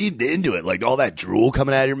 You seemed into it. Like all that drool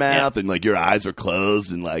coming out of your mouth and like your eyes were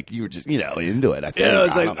closed and like you were just, into it. I think. Yeah,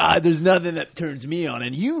 it's like, there's nothing that turns me on.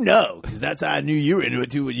 And because that's how I knew you were into it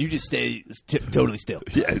too. When you just stay totally still.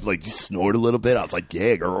 Yeah, like just snort a little bit. I was like,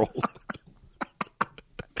 yeah, girl.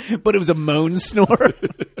 But it was a moan snore.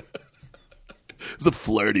 It was a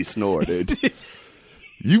flirty snore, dude.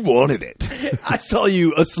 You wanted it. I saw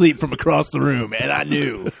you asleep from across the room, and I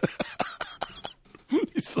knew.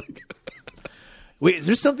 He's like, wait, is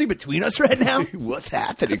there something between us right now? What's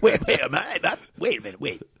happening? Wait, wait a minute,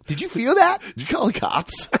 wait. Did you feel that? Did you call the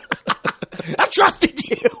cops? I trusted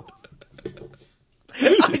you.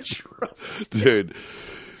 I trusted dude.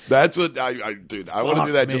 That's what I want to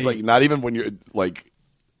do that. Just like not even when you're like.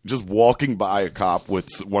 Just walking by a cop with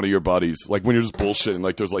one of your buddies, like when you're just bullshitting,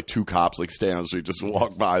 like there's like two cops like standing on the street, just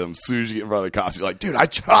walk by them. As soon as you get in front of the cops, you're like, dude, I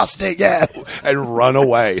trusted you, and run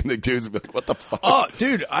away. And the dude's be like, what the fuck? Oh,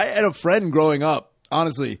 dude, I had a friend growing up.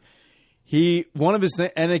 Honestly, one of his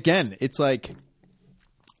things, and again, it's like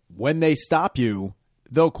when they stop you,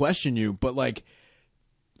 they'll question you, but like.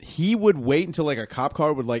 He would wait until like a cop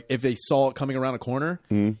car would like if they saw it coming around a corner,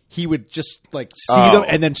 he would just like see them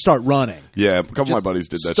and then start running. Yeah, a couple of my buddies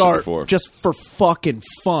did that shit before, just for fucking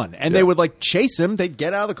fun. And they would like chase him. They'd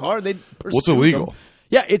get out of the car. They'd pursue What's illegal? them.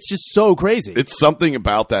 Yeah, it's just so crazy. It's something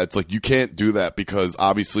about that. It's like you can't do that because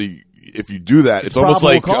obviously. If you do that, it's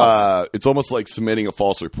almost like submitting a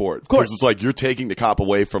false report. Of course, because it's like you're taking the cop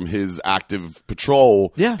away from his active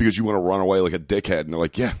patrol. Yeah. Because you want to run away like a dickhead, and they're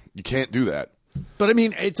like, "Yeah, you can't do that." But I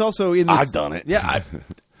mean, it's also in this. I've done it. Yeah,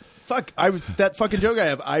 that fucking joke I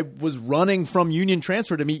have. I was running from Union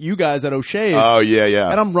Transfer to meet you guys at O'Shea's. Oh yeah.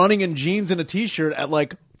 And I'm running in jeans and a t-shirt at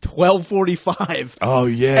like 12:45. Oh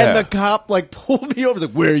yeah. And the cop like pulled me over. He's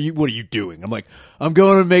like, "Where are you? What are you doing?" I'm like, "I'm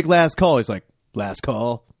going to make last call." He's like, "Last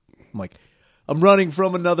call?" I'm like, I'm running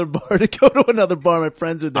from another bar to go to another bar. My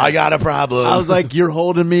friends are there. I got a problem. I was like, you're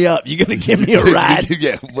holding me up. You going to give me a ride?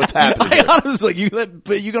 Yeah, what's happening? I was like, you going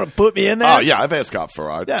to put me in there? Oh, yeah, I've asked cops for a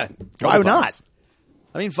ride. Yeah. Why not?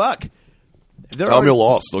 I mean, fuck. Tell them you're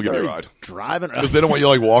lost. They'll give you a ride. Driving around. Because they don't want you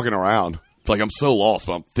like walking around. It's like, I'm so lost,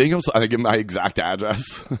 but I give them my exact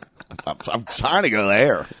address. I'm trying to go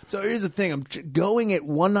there. So here's the thing. I'm going at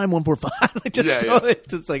 19145.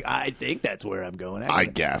 It's like, I think that's where I'm going. I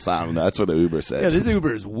guess. I don't know. That's what the Uber said. Yeah, this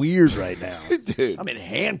Uber is weird right now. Dude. I'm in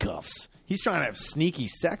handcuffs. He's trying to have sneaky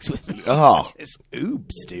sex with me. Oh. It's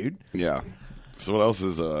oops, dude. Yeah. So what else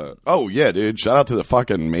is oh yeah, dude! Shout out to the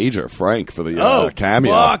fucking Major Frank for the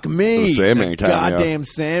cameo. Fuck me, the Sandman cameo. Goddamn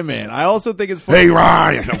Sandman! I also think it's funny. Hey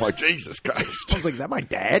Ryan, I'm like Jesus Christ. I was like, is that my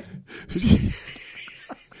dad?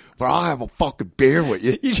 I'll have a fucking beer with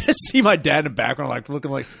you. You just see my dad in the background, like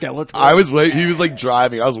looking like Skeletor. I was waiting. He was like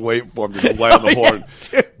driving. I was waiting for him to just lay on the horn.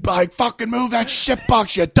 Dude. Like, fucking move that shit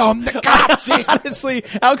box, you dumb. Goddamn. Honestly,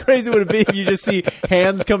 how crazy would it be if you just see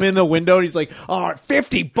hands come in the window and he's like, all right,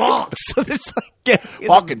 $50. So it's like,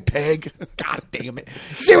 Fucking pig. God damn it.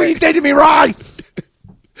 See what you did to me, right?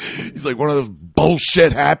 He's like, one of those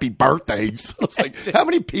bullshit happy birthdays. I was like, how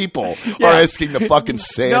many people are asking the fucking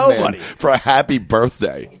Sandman Nobody. for a happy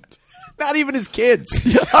birthday? Not even his kids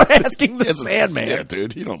are asking the Sandman. Yeah,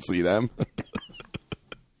 dude, you don't see them.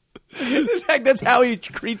 In fact, that's how he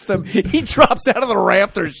treats them. He drops out of the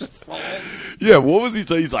rafters, just falls. Yeah, what was he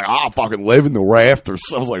saying? He's like, I'll fucking live in the rafters.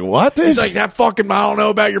 I was like, what? He's like, that fucking, I don't know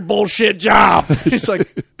about your bullshit job. He's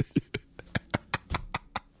like,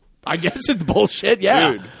 I guess it's bullshit,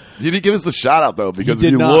 yeah. Dude, he didn't give us the shout out though, because He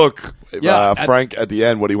if did you not. look, Yeah, Frank at the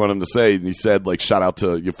end, what he wanted him to say, and he said like, shout out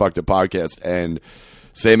to You Fucked It Podcast, and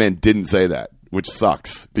Sandman didn't say that, which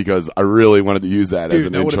sucks because I really wanted to use that as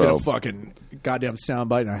an that would have intro. been a fucking goddamn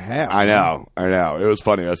soundbite and a half. I know. It was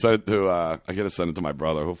funny. I sent it to. I gotta send it to my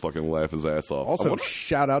brother. He'll fucking laugh his ass off. Also,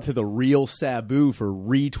 shout out to the real Sabu for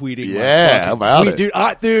retweeting. Yeah, how about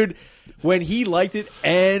it? Dude, when he liked it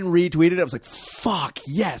and retweeted it, I was like, "Fuck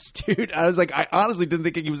yes, dude!" I was like, I honestly didn't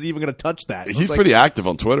think he was even going to touch that. He's pretty active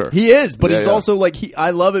on Twitter. He is, but he's Yeah. also like,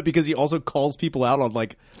 I love it because he also calls people out on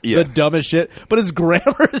like Yeah. the dumbest shit. But his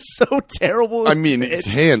grammar is so terrible. I mean, his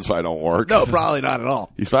hands probably don't work. no, probably not at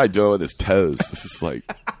all. He's probably doing it with his toes. It's just like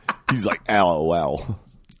he's like LOL.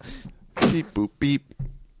 Beep boop beep.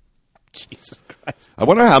 Jesus Christ. I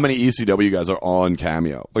wonder how many ECW guys are on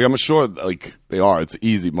Cameo. Like, I'm sure, like, they are. It's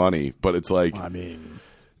easy money, but it's like, I mean,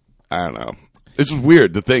 I don't know. It's just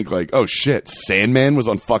weird to think, like, oh shit, Sandman was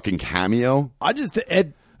on fucking Cameo. I just I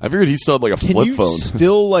figured he still had like a can flip you phone.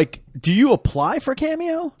 still like? Do you apply for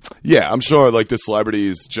Cameo? Yeah, I'm sure like the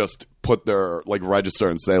celebrities just put their like register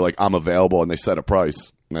and say like I'm available, and they set a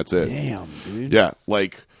price, and that's it. Damn, dude. Yeah,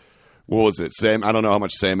 like what was it? I don't know how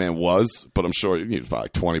much Sandman was, but I'm sure he was about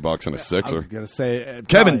like $20 and a I sixer. was gonna say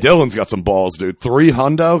Kevin probably- Dillon's got some balls, dude.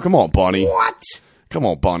 $300. Come on, Bunny. What? Come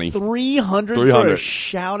on, Bunny. 300 for 300. a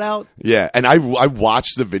shout out? Yeah, and I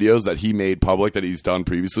watched the videos that he made public that he's done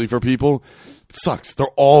previously for people. It sucks. They're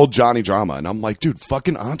all Johnny Drama, and I'm like, dude,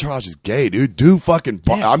 fucking Entourage is gay, dude. Do fucking,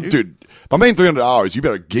 dude. If I'm paying $300, you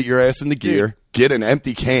better get your ass in the gear, get an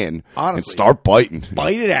empty can, Honestly. and start biting.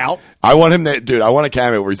 Bite it out. I want him to, dude. I want a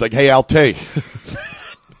cameo where he's like, hey, I'll take.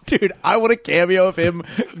 Dude, I want a cameo of him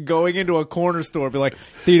going into a corner store and be like,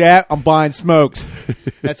 see that? I'm buying smokes.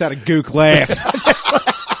 That's how the gook laugh.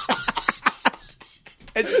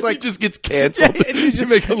 It's just like, He just gets canceled. Yeah, you you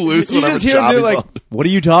make him lose you whatever just hear him job do he's like, on. what are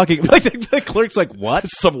you talking? Like the clerk's like, what?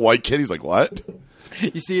 Some white kid. He's like, what?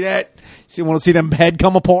 You see that? You want to see them head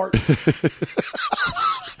come apart?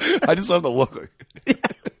 I just love the look.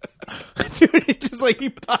 Dude, it's just like he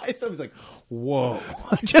buys something. He's like, whoa.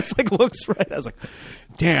 Just like looks right. I was like,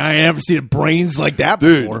 damn, I ain't never seen brains like that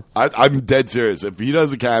Dude, before. I'm dead serious. If he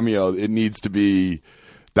does a cameo, it needs to be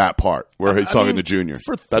that part where he's talking to Junior.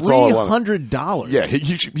 For That's all I want. $300. Yeah,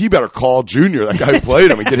 he better call Junior, that guy who played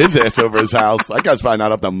him, and get his ass over his house. That guy's probably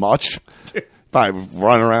not up to much. Probably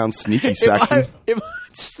running around sneaky sexing.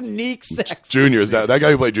 Sneak sex. Junior is that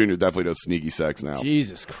guy who played Junior definitely does sneaky sex now.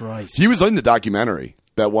 Jesus Christ. He was in the documentary.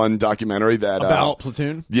 That one documentary that About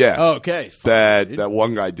Platoon? Yeah. Oh, okay. Fuck, that dude. that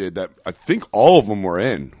one guy did that. I think all of them were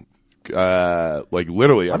in. Like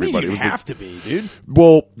literally I mean, everybody. you It was have to be, dude.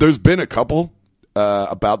 Well, there's been a couple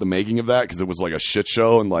about the making of that because it was like a shit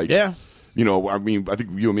show and like Yeah. You know, I mean, I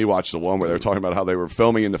think you and me watched the one where they were talking about how they were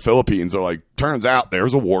filming in the Philippines. They're like, turns out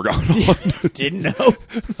there's a war going on. Didn't know.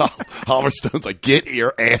 Oliver Stone's like, get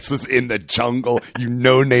your asses in the jungle, you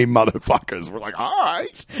no-name motherfuckers. We're like, all right.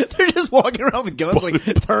 They're just walking around with guns like,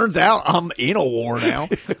 turns out I'm in a war now.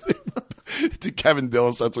 Dude, Kevin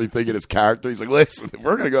Dillon starts rethinking his character. He's like, listen, if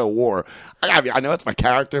we're going to go to war, I know it's my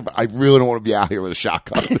character, but I really don't want to be out here with a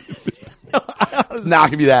shotgun. It's not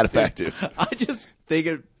going to be that effective. I just think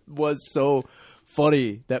it was so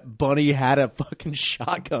funny that Bunny had a fucking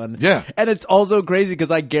shotgun. Yeah. And it's also crazy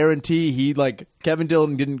because I guarantee Kevin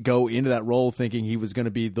Dillon didn't go into that role thinking he was going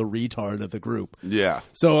to be the retard of the group. Yeah.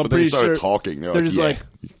 So I'm but then pretty he started sure talking. They're just like,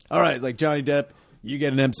 all right, like Johnny Depp, you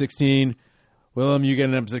get an M16. Willem, you get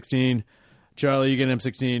an M16. Charlie, you get an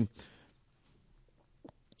M16.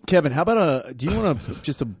 Kevin, how about do you want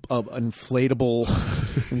just an inflatable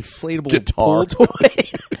Guitar. pool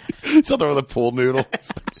toy? something with a pool noodle.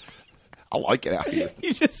 I like it out here.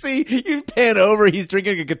 You just see, you pan over, he's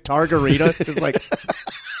drinking a guitar garita. Just like,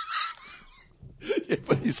 Yeah,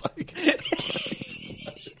 but he's like,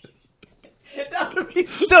 that would be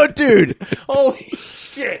so, dude. Holy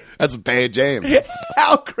shit. That's a bad jam.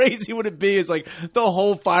 How crazy would it be? It's like the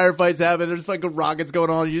whole firefight's happening. There's fucking rockets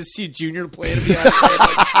going on. You just see Junior playing it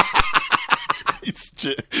behind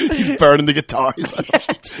He's burning the guitar.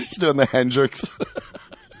 He's doing the Hendrix.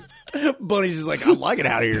 Bunny's just like, I like it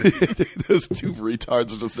out here. Those two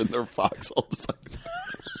retards are just in their foxhole.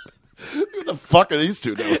 What the fuck are these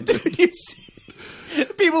two doing? Dude? You see,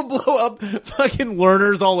 people blow up fucking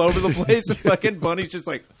learners all over the place, and fucking Bunny's just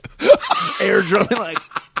like air drumming like.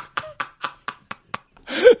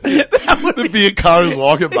 The Viet Connors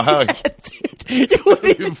walking by. You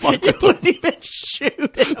wouldn't even shoot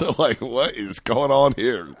it. They're like, what is going on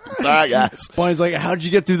here? Sorry, guys. Bunny's like, how'd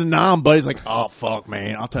you get through the nom? Buddy's like, oh, fuck,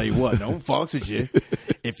 man. I'll tell you what. No one fucks with you.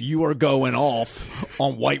 If you are going off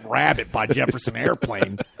on White Rabbit by Jefferson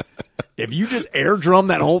Airplane, if you just air drum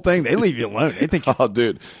that whole thing, they leave you alone. They think, oh,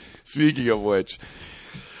 dude. Speaking of which,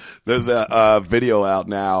 there's a video out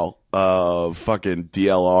now of fucking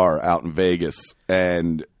DLR out in Vegas,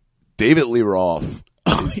 and David Lee Roth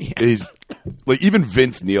is like, even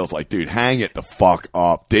Vince Neil's like, dude, hang it the fuck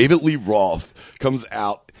up. David Lee Roth comes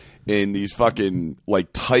out in these fucking like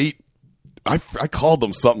tight. I called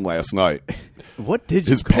them something last night. What did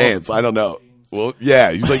you his call pants? them? I don't know. Well,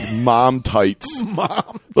 yeah, he's like mom tights.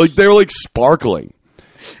 Mom. Like they're like sparkling,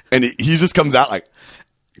 and he just comes out like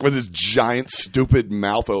with his giant stupid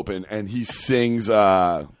mouth open, and he sings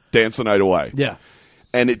 "Dance the Night Away." Yeah.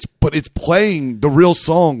 And it's playing the real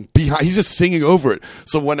song behind. He's just singing over it.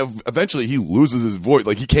 So when eventually he loses his voice,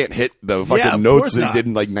 like he can't hit the fucking of notes course that not. he did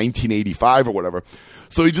in like 1985 or whatever.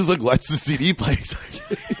 So he just like lets the CD play. He's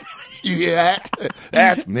like, yeah,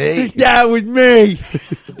 that's me. That was me.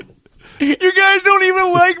 You guys don't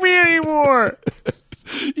even like me anymore.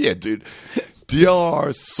 Yeah, dude.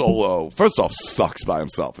 DLR solo, first off, sucks by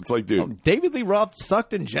himself. It's like, dude, David Lee Roth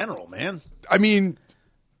sucked in general, man. I mean,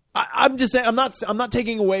 I'm just saying, I'm not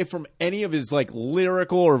taking away from any of his like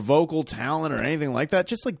lyrical or vocal talent or anything like that.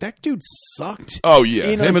 Just like that dude sucked. Oh yeah,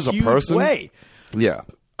 in him as a huge person. way. Yeah,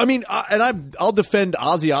 I mean, I'll defend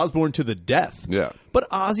Ozzy Osbourne to the death. Yeah. But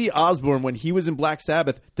Ozzy Osbourne, when he was in Black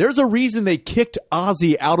Sabbath, there's a reason they kicked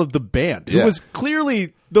Ozzy out of the band. Who Yeah. was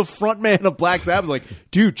clearly the front man of Black Sabbath. Like,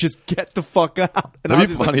 dude, just get the fuck out. And that'd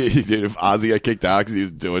be Ozzy's like, funny, dude, if Ozzy got kicked out because he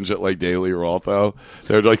was doing shit like David Lee Roth. Though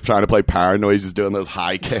they're like trying to play Paranoid, he's just doing those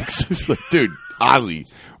high kicks. It's like, dude, Ozzy,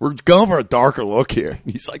 we're going for a darker look here.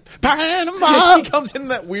 He's like, Panama. he comes in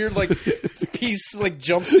that weird like piece like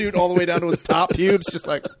jumpsuit all the way down to his top pubes, just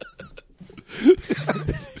like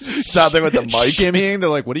He's out there with the mic. shimmying. They're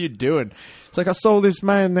like, "What are you doing?" It's like, I saw this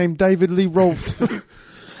man named David Lee Roth.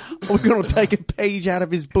 We're gonna take a page out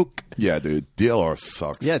of his book. Yeah, dude, DLR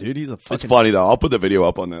sucks. Yeah, dude, he's a fucking. It's funny though. I'll put the video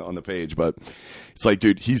up on the page, but it's like,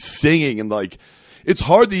 dude, he's singing and like, it's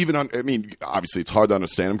hard to even. I mean, obviously, it's hard to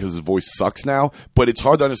understand him because his voice sucks now. But it's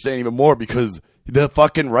hard to understand even more because the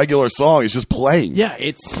fucking regular song is just playing. Yeah,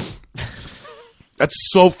 it's. That's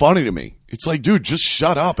so funny to me. It's like, dude, just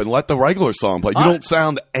shut up and let the regular song play. You don't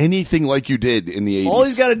sound anything like you did in the 80s. All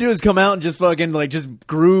he's got to do is come out and just fucking like just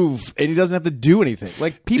groove, and he doesn't have to do anything.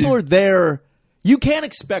 Like people are there. You can't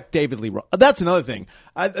expect David Lee Roth. That's another thing.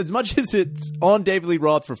 As much as it's on David Lee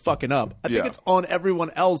Roth for fucking up, I think Yeah. it's on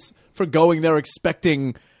everyone else for going there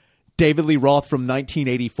expecting David Lee Roth from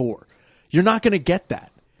 1984. You're not going to get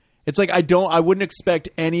that. It's like I wouldn't expect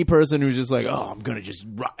any person who's just like, oh, I'm gonna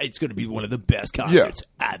it's gonna be one of the best concerts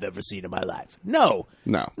I've ever seen in my life. No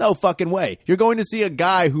fucking way. You're going to see a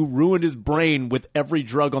guy who ruined his brain with every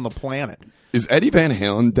drug on the planet. Is Eddie Van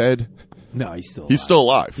Halen dead? No, he's still alive. He's still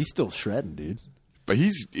alive. He's still shredding, dude. But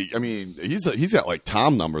he's got like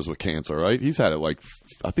Tom numbers with cancer, right? He's had it like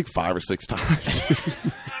I think 5 or 6 times.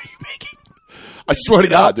 I swear to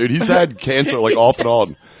God, dude, he's had cancer like off and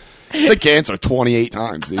on. He's had cancer 28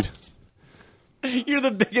 times, dude. You're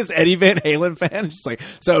the biggest Eddie Van Halen fan. Just like,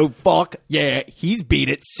 so fuck yeah, he's beat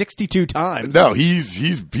it 62 times. No, he's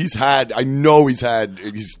had. I know he's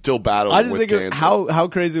still battling I just with think cancer. of how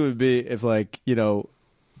crazy it would be if like, you know,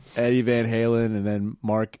 Eddie Van Halen and then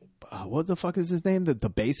Mark, what the fuck is his name? The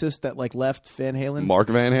bassist that like left Van Halen? Mark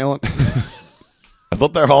Van Halen? I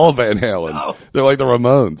thought they're all Van Halen. No. They're like the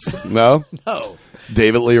Ramones. No? No.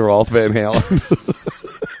 David Lee Roth Van Halen.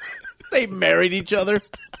 They married each other.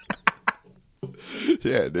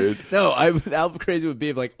 Yeah, dude. No, how crazy it would be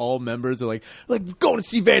if like all members are like going to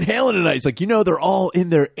see Van Halen tonight. It's like, you know, they're all in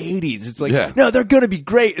their 80s. It's like, Yeah. no, they're gonna be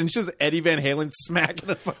great. And it's just Eddie Van Halen smacking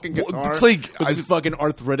a fucking Well, guitar. it's like- with his fucking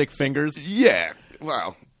arthritic fingers. Yeah.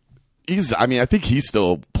 Wow. I think he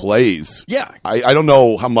still plays. Yeah. I don't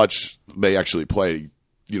know how much they actually play,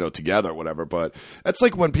 you know, together or whatever, but that's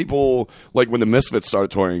like when people, like when the Misfits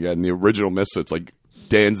started touring again, the original Misfits, like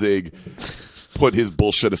Danzig, put his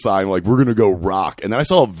bullshit aside and like, we're going to go rock. And then I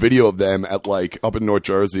saw a video of them at like up in North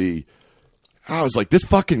Jersey. I was like, this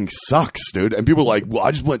fucking sucks, dude. And people were like, well,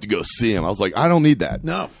 I just went to go see him. I was like, I don't need that.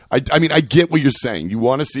 No. I mean, I get what you're saying. You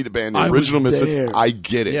want to see the band, the original Misfits. there. I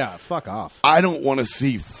get it. Yeah, fuck off. I don't want to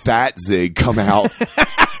see Fat Zig come out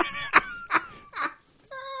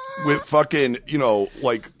with fucking, you know,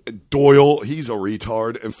 like Doyle. He's a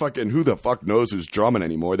retard. And fucking who the fuck knows who's drumming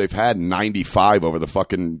anymore? They've had 95 over the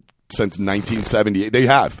fucking since 1978. They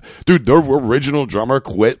have. Dude, their original drummer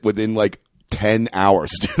quit within like 10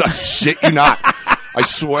 hours. Dude, I shit you not. I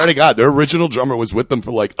swear to God, their original drummer was with them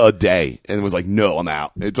for like a day and was like, no, I'm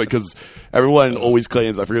out. It's like, because everyone always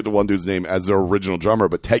claims, I forget the one dude's name, as their original drummer,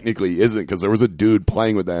 but technically he isn't, because there was a dude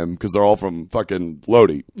playing with them, because they're all from fucking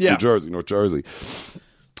Lodi, Yeah. New Jersey, North Jersey.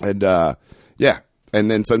 And yeah. And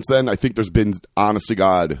then since then, I think there's been, honest to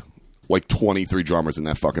God, like 23 drummers in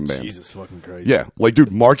that fucking band. Jesus fucking crazy. Yeah. Like,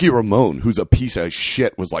 dude, Marky Ramone, who's a piece of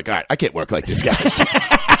shit, was like, all right, I can't work like this, guys.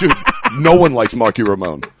 Dude, no one likes Marky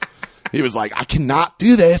Ramone. He was like, I cannot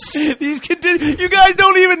do this. You guys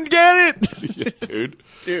don't even get it. Yeah, dude.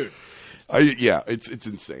 Dude. Yeah, it's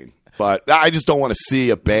insane. But I just don't want to see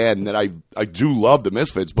a band that I do love the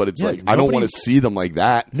Misfits, but it's like, I don't want to see them like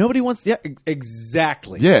that. Nobody wants, yeah,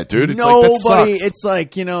 exactly. Yeah, dude. It's Nobody, like, that sucks. it's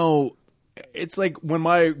like, you know, it's like when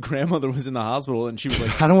my grandmother was in the hospital and she was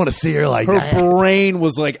like, I don't want to see her like her that. brain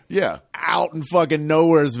was like Yeah. out in fucking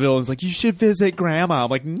Nowheresville. And it's like, you should visit grandma. I'm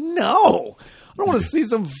like, no. I don't want to see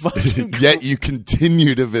some fucking. Yet you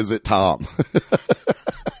continue to visit Tom.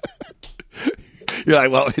 You're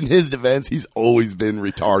like, well, in his defense, he's always been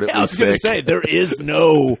retardedly I was going to sick. say, there is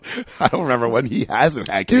no. I don't remember when he hasn't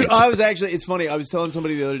had cancer. Dude, I was actually, it's funny. I was telling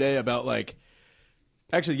somebody the other day about like,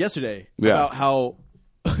 actually yesterday, Yeah. about how,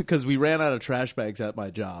 because we ran out of trash bags at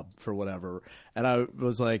my job for whatever. And I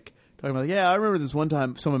was like, talking about, yeah, I remember this one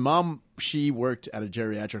time. So my mom, she worked at a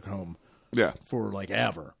geriatric home Yeah. for like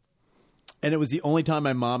ever. And it was the only time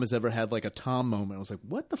my mom has ever had like a Tom moment. I was like,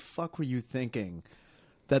 what the fuck were you thinking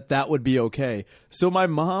that would be okay? So my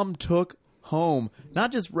mom took home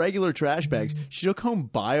not just regular trash bags. She took home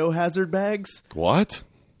biohazard bags. What?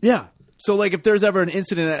 Yeah. So like if there's ever an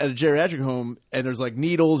incident at a geriatric home and there's like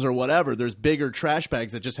needles or whatever, there's bigger trash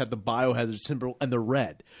bags that just have the biohazard symbol and they're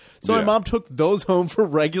red. So my Yeah. mom took those home for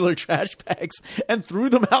regular trash bags and threw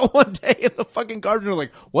them out one day in the fucking garbage. They're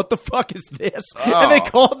like, what the fuck is this? And they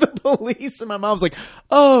called the police and my mom's like,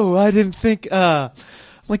 oh, I didn't think, I'm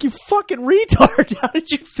like, you fucking retard. How did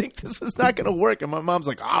you think this was not going to work? And my mom's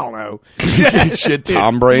like, I don't know. Shit,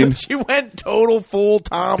 Tom brain. She went total full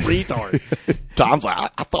Tom retard. Tom's like,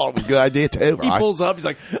 I thought it was a good idea too, He right? pulls up. He's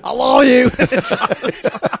like, I love you.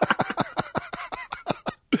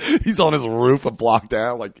 He's on his roof a block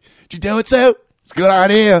down. Like, did you do it, Sue? It's a good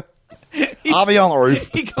idea. I'll be on the roof.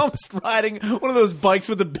 He comes riding one of those bikes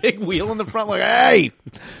with a big wheel in the front like, hey,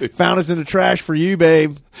 found us in the trash for you,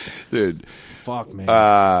 babe. Dude, Fuck, man.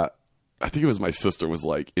 I think it was my sister was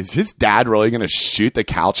like, is his dad really going to shoot the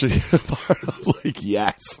couch apart? I was like,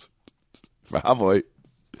 yes. Probably.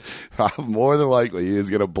 More than likely, he is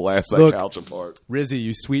going to blast that Look, couch apart. Rizzy,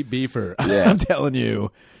 you sweet beefer. Yeah. I'm telling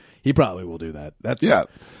you, he probably will do that. That's Yeah.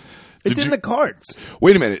 It's Did in you- the cards.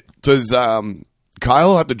 Wait a minute. Does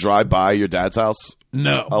Kyle have to drive by your dad's house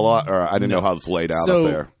No. a lot? Or I didn't know how it's laid out So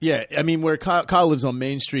up there. yeah, I mean, where Kyle lives on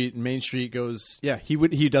Main Street, and Main Street goes, yeah,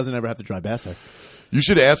 he doesn't ever have to drive past there. You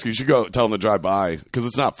should ask. You should go tell him to drive by because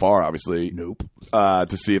it's not far, obviously. Nope. To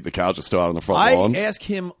see if the couch is still out on the front I lawn. ask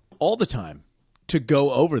him all the time to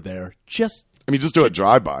go over there. Just Just do a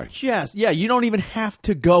drive by. yeah, you don't even have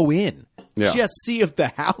to go in. Yeah. Just see if the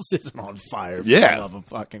house isn't on fire. For Yeah. the love of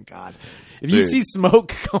fucking God. If you Dude. see smoke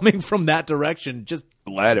coming from that direction, just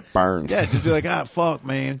Let it burn. just be like, ah, fuck,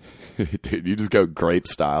 man. Dude, you just go grape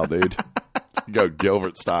style, dude. You go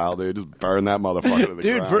Gilbert style, dude. Just burn that motherfucker to the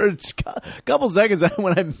Dude, ground. for a couple seconds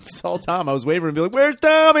when I saw Tom, I was waving and be like, where's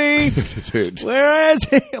Tommy? Dude. Where is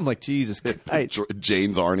he? I'm like, Jesus Christ.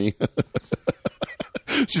 Jane's Arnie.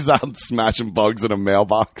 She's out smashing bugs in a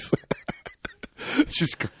mailbox.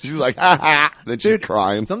 she's like, ha ha. Then she's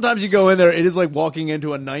crying. Sometimes you go in there, it is like walking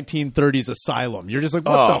into a 1930s asylum. You're just like,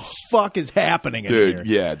 what the fuck is happening in here? Dude,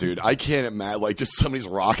 yeah, dude. I can't imagine. Like, just somebody's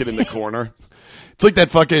rocking in the corner. It's like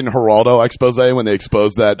that fucking Geraldo expose when they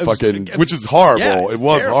exposed that fucking, which is horrible. Yeah, it it's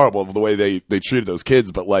was terrible. horrible the way they treated those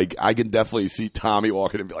kids. But like, I can definitely see Tommy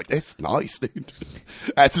walking in and be like, "That's nice, dude."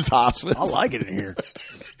 That's his hospice. I like it in here.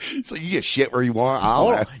 It's like you get shit where you want. I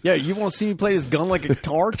don't know. Yeah, you want to see me play this gun like a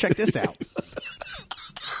guitar? Check this out.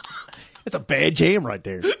 It's a bad jam right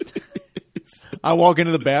there. I walk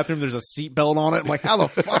into the bathroom, there's a seatbelt on it. I'm like, how the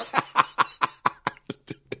fuck?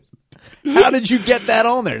 How did you get that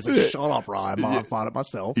on there? He's like, shut up, Ryan. I found it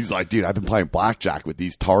myself. He's like, dude, I've been playing blackjack with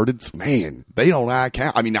these tardeds. Man, they don't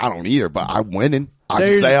count. I mean, I don't either, but I'm winning. I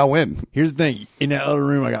just say I win. Here's the thing. In that other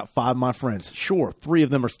room, I got 5 of my friends. Sure, 3 of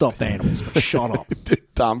them are stuffed animals. But shut up.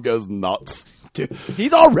 Dude, Tom goes nuts. Dude,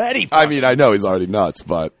 he's already I mean, I know he's already nuts,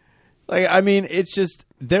 but... Like, I mean, it's just...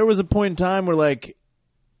 There was a point in time where, like,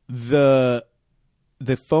 the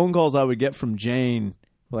phone calls I would get from Jane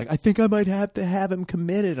were like, I think I might have to have him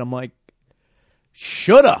committed. I'm like,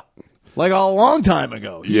 shoulda. Like, a long time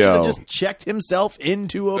ago. He should have just checked himself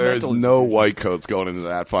into a There's mental no institution. white coats going into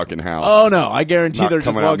that fucking house. Oh, no. I guarantee Not they're just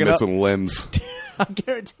coming out walking up. missing limbs. I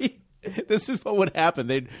guarantee this is what would happen.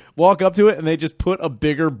 They'd walk up to it and they just put a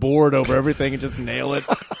bigger board over everything and just nail it.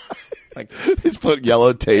 Like, He's put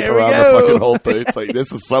yellow tape There we around go. the fucking whole thing. It's like,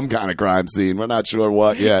 this is some kind of crime scene. We're not sure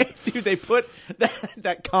what yet. dude, they put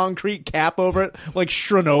that concrete cap over it like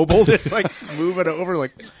Chernobyl, just like move it over,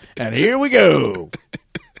 like, and here we go.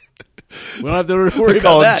 We don't have to worry They about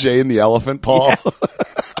call him that. Jane the Elephant Paw.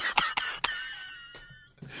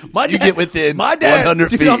 My You dad, get within my dad, 100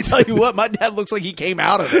 dude, feet. I'll tell you what, my dad looks like he came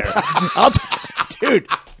out of there. Dude,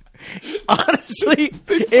 honestly, if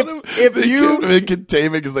They you get him in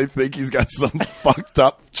containment because they think he's got some fucked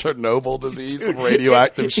up Chernobyl disease, some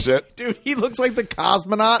radioactive shit. Dude, he looks like the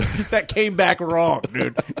cosmonaut that came back wrong,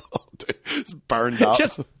 dude. It's burned up.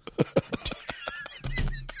 Just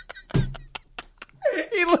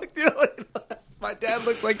he looked. You know, my dad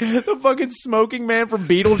looks like the fucking smoking man from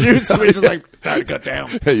Beetlejuice. Where he's just like, time to cut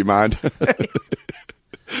down. Hey, you mind?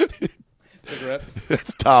 Cigarette.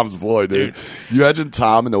 That's Tom's boy, dude. You imagine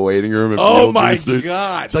Tom in the waiting room. Oh my dude.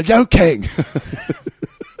 god! It's like, yo, King.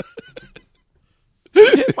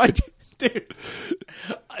 Dude,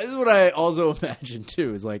 this is what I also imagine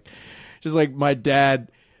too. Is like, just like my dad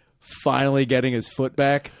finally getting his foot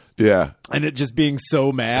back. Yeah. And it just being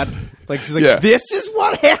so mad. Like, she's like, Yeah. this is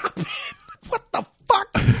what happened. What the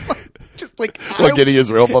fuck? Just like, Like getting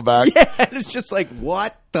his real foot back. yeah, and it's just like,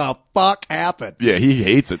 what the fuck happened? Yeah, he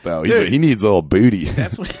hates it though. Dude. He needs a little booty.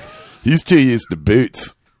 That's what. He's too used to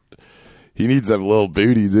boots. He needs that little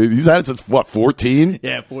booty, dude. He's had it since what, 14?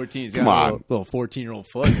 Yeah, 14. He's got Come a on. little 14-year-old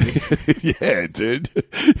foot. Dude. Yeah, dude.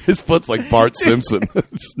 His foot's like Bart Simpson.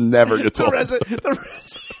 Just never gets the, old. rest of,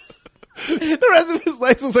 the rest of his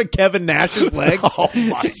legs looks like Kevin Nash's legs. Oh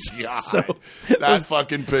my It's god! so- that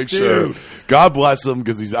fucking picture. Dude. God bless him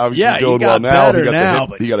because he's obviously Yeah, he doing got well now. better now,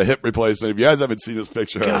 He got a hip replacement. If you guys haven't seen this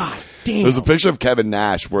picture, God damn. there's a picture of Kevin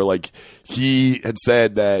Nash where like he had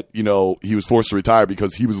said that he was forced to retire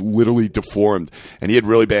because he was literally deformed and he had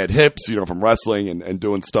really bad hips, from wrestling and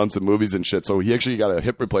doing stunts in movies and shit. So he actually got a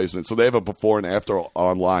hip replacement. So they have a before and after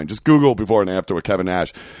online. Just Google before and after with Kevin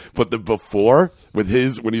Nash. But the before with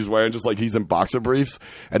when he's wearing just like he's in boxer briefs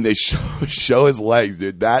and they show his legs,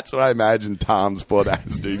 dude. That's what I imagine Tom's foot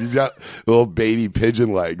as, dude. He's got little baby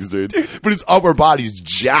pigeon legs, dude. But his upper body's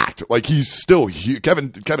jacked. Like he's still huge.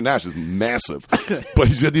 Kevin Nash is massive, but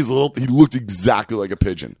he's got these little. He looked exactly like a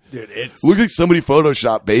pigeon. Dude, it's. Looks like somebody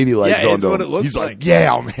photoshopped baby legs Yeah, onto it's what him. it looks He's like.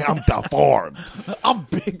 yeah, I'm deformed. I'm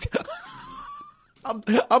big.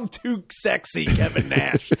 I'm too sexy, Kevin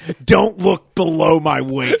Nash. Don't look below my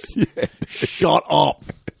waist. Shut up.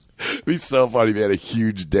 He's so funny. He had a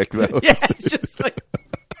huge dick though. Yeah, it's just like.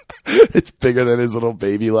 It's bigger than his little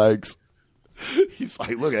baby legs. He's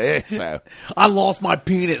like, look at this. I lost my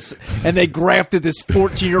penis, and they grafted this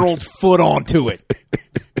 14-year-old foot onto it.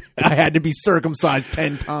 I had to be circumcised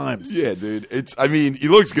 10 times. Yeah, dude. He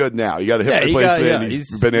looks good now. He got a hip Yeah, replacement.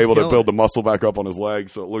 he's been able to killing build it. the muscle back up on his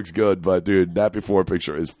legs, so it looks good. But, dude, that before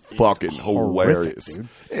picture is fucking hilarious. dude.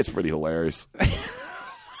 It's pretty hilarious.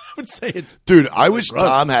 I would say it's. Dude, I wish rough.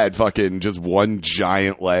 Tom had fucking just one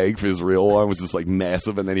giant leg for his real one. It was just like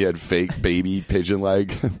massive, and then he had fake baby pigeon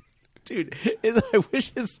leg. Dude, I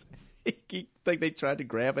wish his. Like they tried to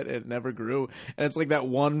grab it and it never grew. And it's like that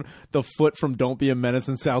one, the foot from Don't Be a Menace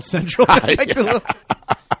in South Central. Like the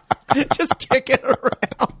little- just kicking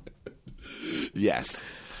around. Yes.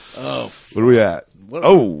 Oh, What are we at? What-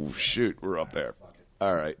 Oh, shoot. We're up there.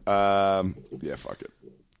 All right. Yeah, fuck it.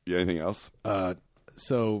 You anything else?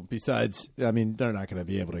 so besides, they're not going to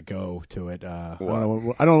be able to go to it. I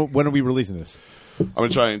don't know. When are we releasing this? I'm going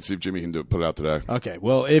to try and see if Jimmy can put it out today. Okay.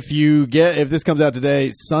 Well, if this comes out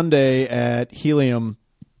today, Sunday at Helium,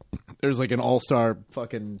 there's like an all-star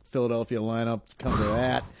fucking Philadelphia lineup. Come to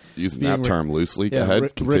that. Using that term loosely. Go Yeah,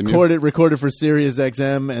 ahead. Continue. recorded for Sirius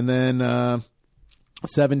XM, and then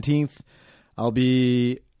 17th, I'll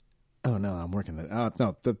be. Oh no, I'm working that.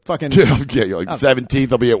 No, the fucking Yeah, you're like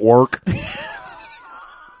 17th. I'll be at work.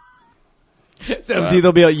 17th,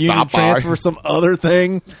 I'll be at Union Stop by. Transfer, some other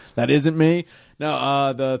thing that isn't me.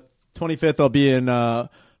 No, the 25th, I'll be in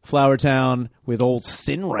Flowertown with old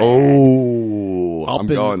Sinrad. Oh, Up I'm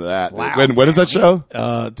in going to that. Flowertown. When is that show?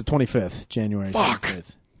 The 25th, January. Fuck.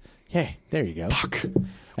 25th. Yeah, there you go. Fuck.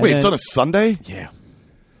 Wait, it's on a Sunday? Yeah.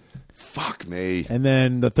 Fuck me. And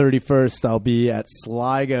then the 31st, I'll be at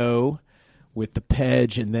Sligo with the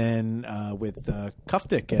Pedge, and then with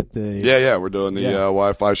Cuffdick at the... Yeah, we're doing the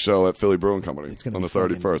Wi-Fi show at Philly Brewing Company gonna on be the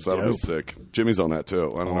 31st. That'll be dope. sick. Jimmy's on that,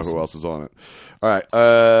 too. I don't know who else is on it. All right.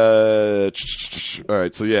 All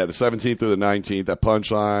right, so yeah, the 17th through the 19th at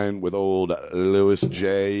Punchline with old Louis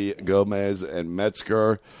J. Gomez and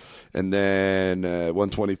Metzger. And then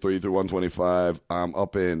 123 through 125, I'm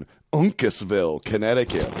up in Uncasville,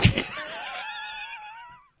 Connecticut.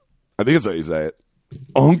 I think it's how you say it.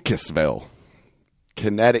 Uncasville,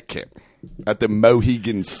 Connecticut, at the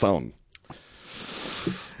Mohegan Sun.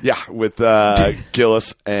 Yeah, with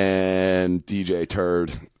Gillis and DJ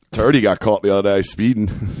Turd. Turdy got caught the other day speeding.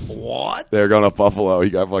 What? They were going up Buffalo. He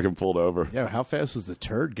got fucking pulled over. Yeah, how fast was the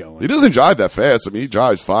turd going? He doesn't drive that fast. I mean, he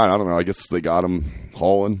drives fine. I don't know. I guess they got him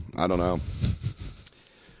hauling. I don't know.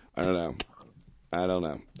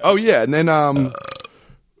 Oh, yeah, and then and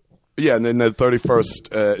then the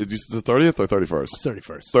 31st, is the 30th or 31st?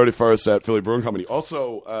 31st. 31st at Philly Brewing Company.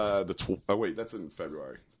 Also, that's in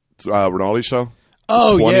February. It's, Rinaldi's show?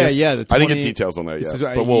 Oh, 20th? yeah. The 20th. I didn't get details on that yet,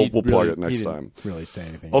 but we'll plug it next time. Really say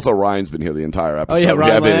anything. Also, Ryan's been here the entire episode. Oh, yeah,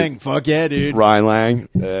 Ryan Lang. Lang. Fuck yeah, dude. Ryan Lang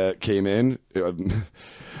came in.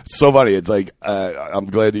 So funny. It's like, I'm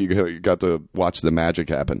glad you got to watch the magic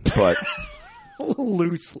happen, but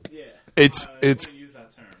Loosely. Yeah. it's, use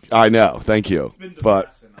that term. I know. Thank you. It's been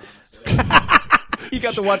But depressing, honestly. He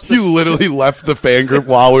got to watch the... you literally left the fan group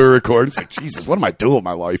while we were recording. It's like, Jesus, what am I doing with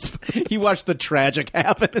my life? He watched the tragic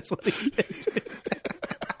happen. That's what he did.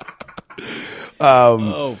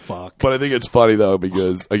 Oh, fuck. But I think it's funny, though,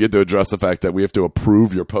 because I get to address the fact that we have to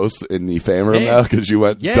approve your posts in the fan room Yeah. now because you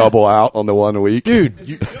went Yeah. double out on the one a week. Dude,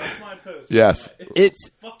 Just my post. Yes. it's...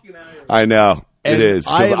 Fucking out of your I know. And it is.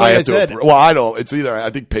 'Cause like I I have said- to well, I don't. It's either, I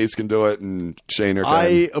think Pace can do it and Shaner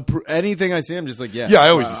can. Anything I see, I'm just like, yes. Yeah, I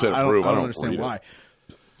always just said I approve. don't I don't understand read it. why.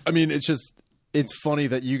 I mean, it's funny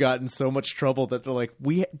that you got in so much trouble that they're like,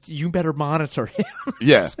 you better monitor him.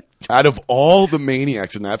 Yeah. Out of all the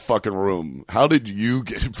maniacs in that fucking room, how did you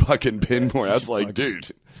get fucking pinned more? That's like, dude.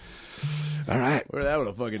 All right. Wear that with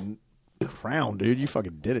a fucking crown, dude. You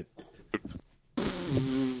fucking did it.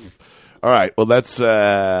 All right. Well, that's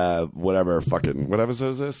what episode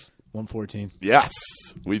is this? 114. Yes,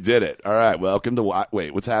 we did it. All right. Welcome to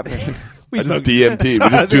wait. What's happening? We I just smoked- DMT. We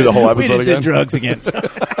just do the whole episode we just again. did drugs again.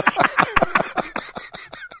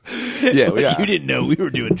 Yeah. You didn't know we were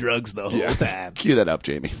doing drugs the whole time. Cue that up,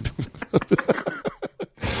 Jamie.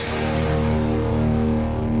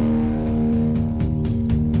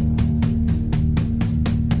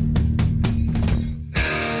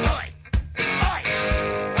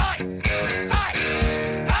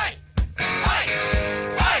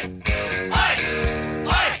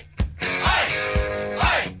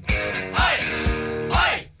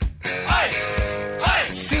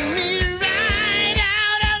 See me right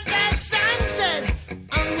out of that sunset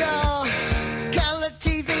on your color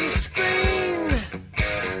TV screen.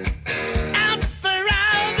 Out for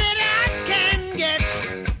all that I can get,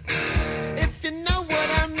 if you know what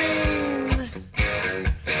I mean.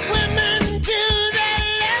 Women to the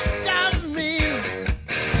left of me,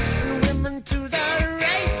 and women to the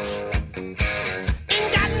right.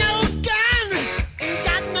 Ain't got no gun, ain't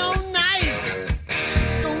got no knife.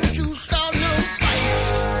 Don't you start no fight.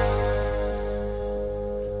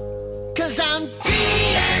 'Cause I'm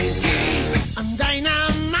TNT, I'm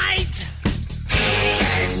dynamite.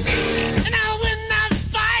 TNT, and I'll win the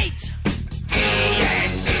fight.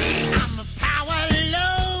 TNT, I'm a power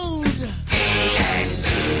load. TNT,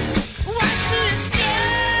 watch me explode.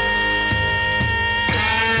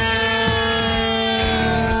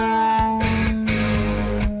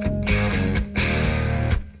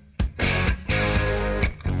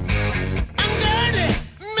 I'm dirty,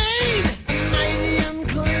 mean, and mighty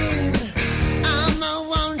unclean. I'm a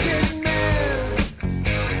wanted man.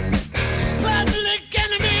 Public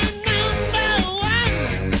enemy #1.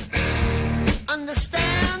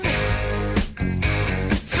 Understand?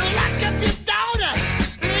 So lock up your daughter,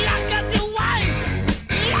 lock up your wife,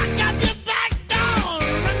 lock up your back door,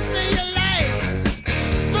 run for your life.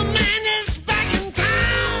 The man is back in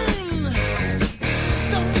town. So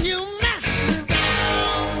don't you mess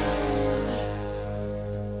around.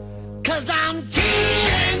 'Cause I'm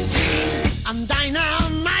TNT, I'm dynamite.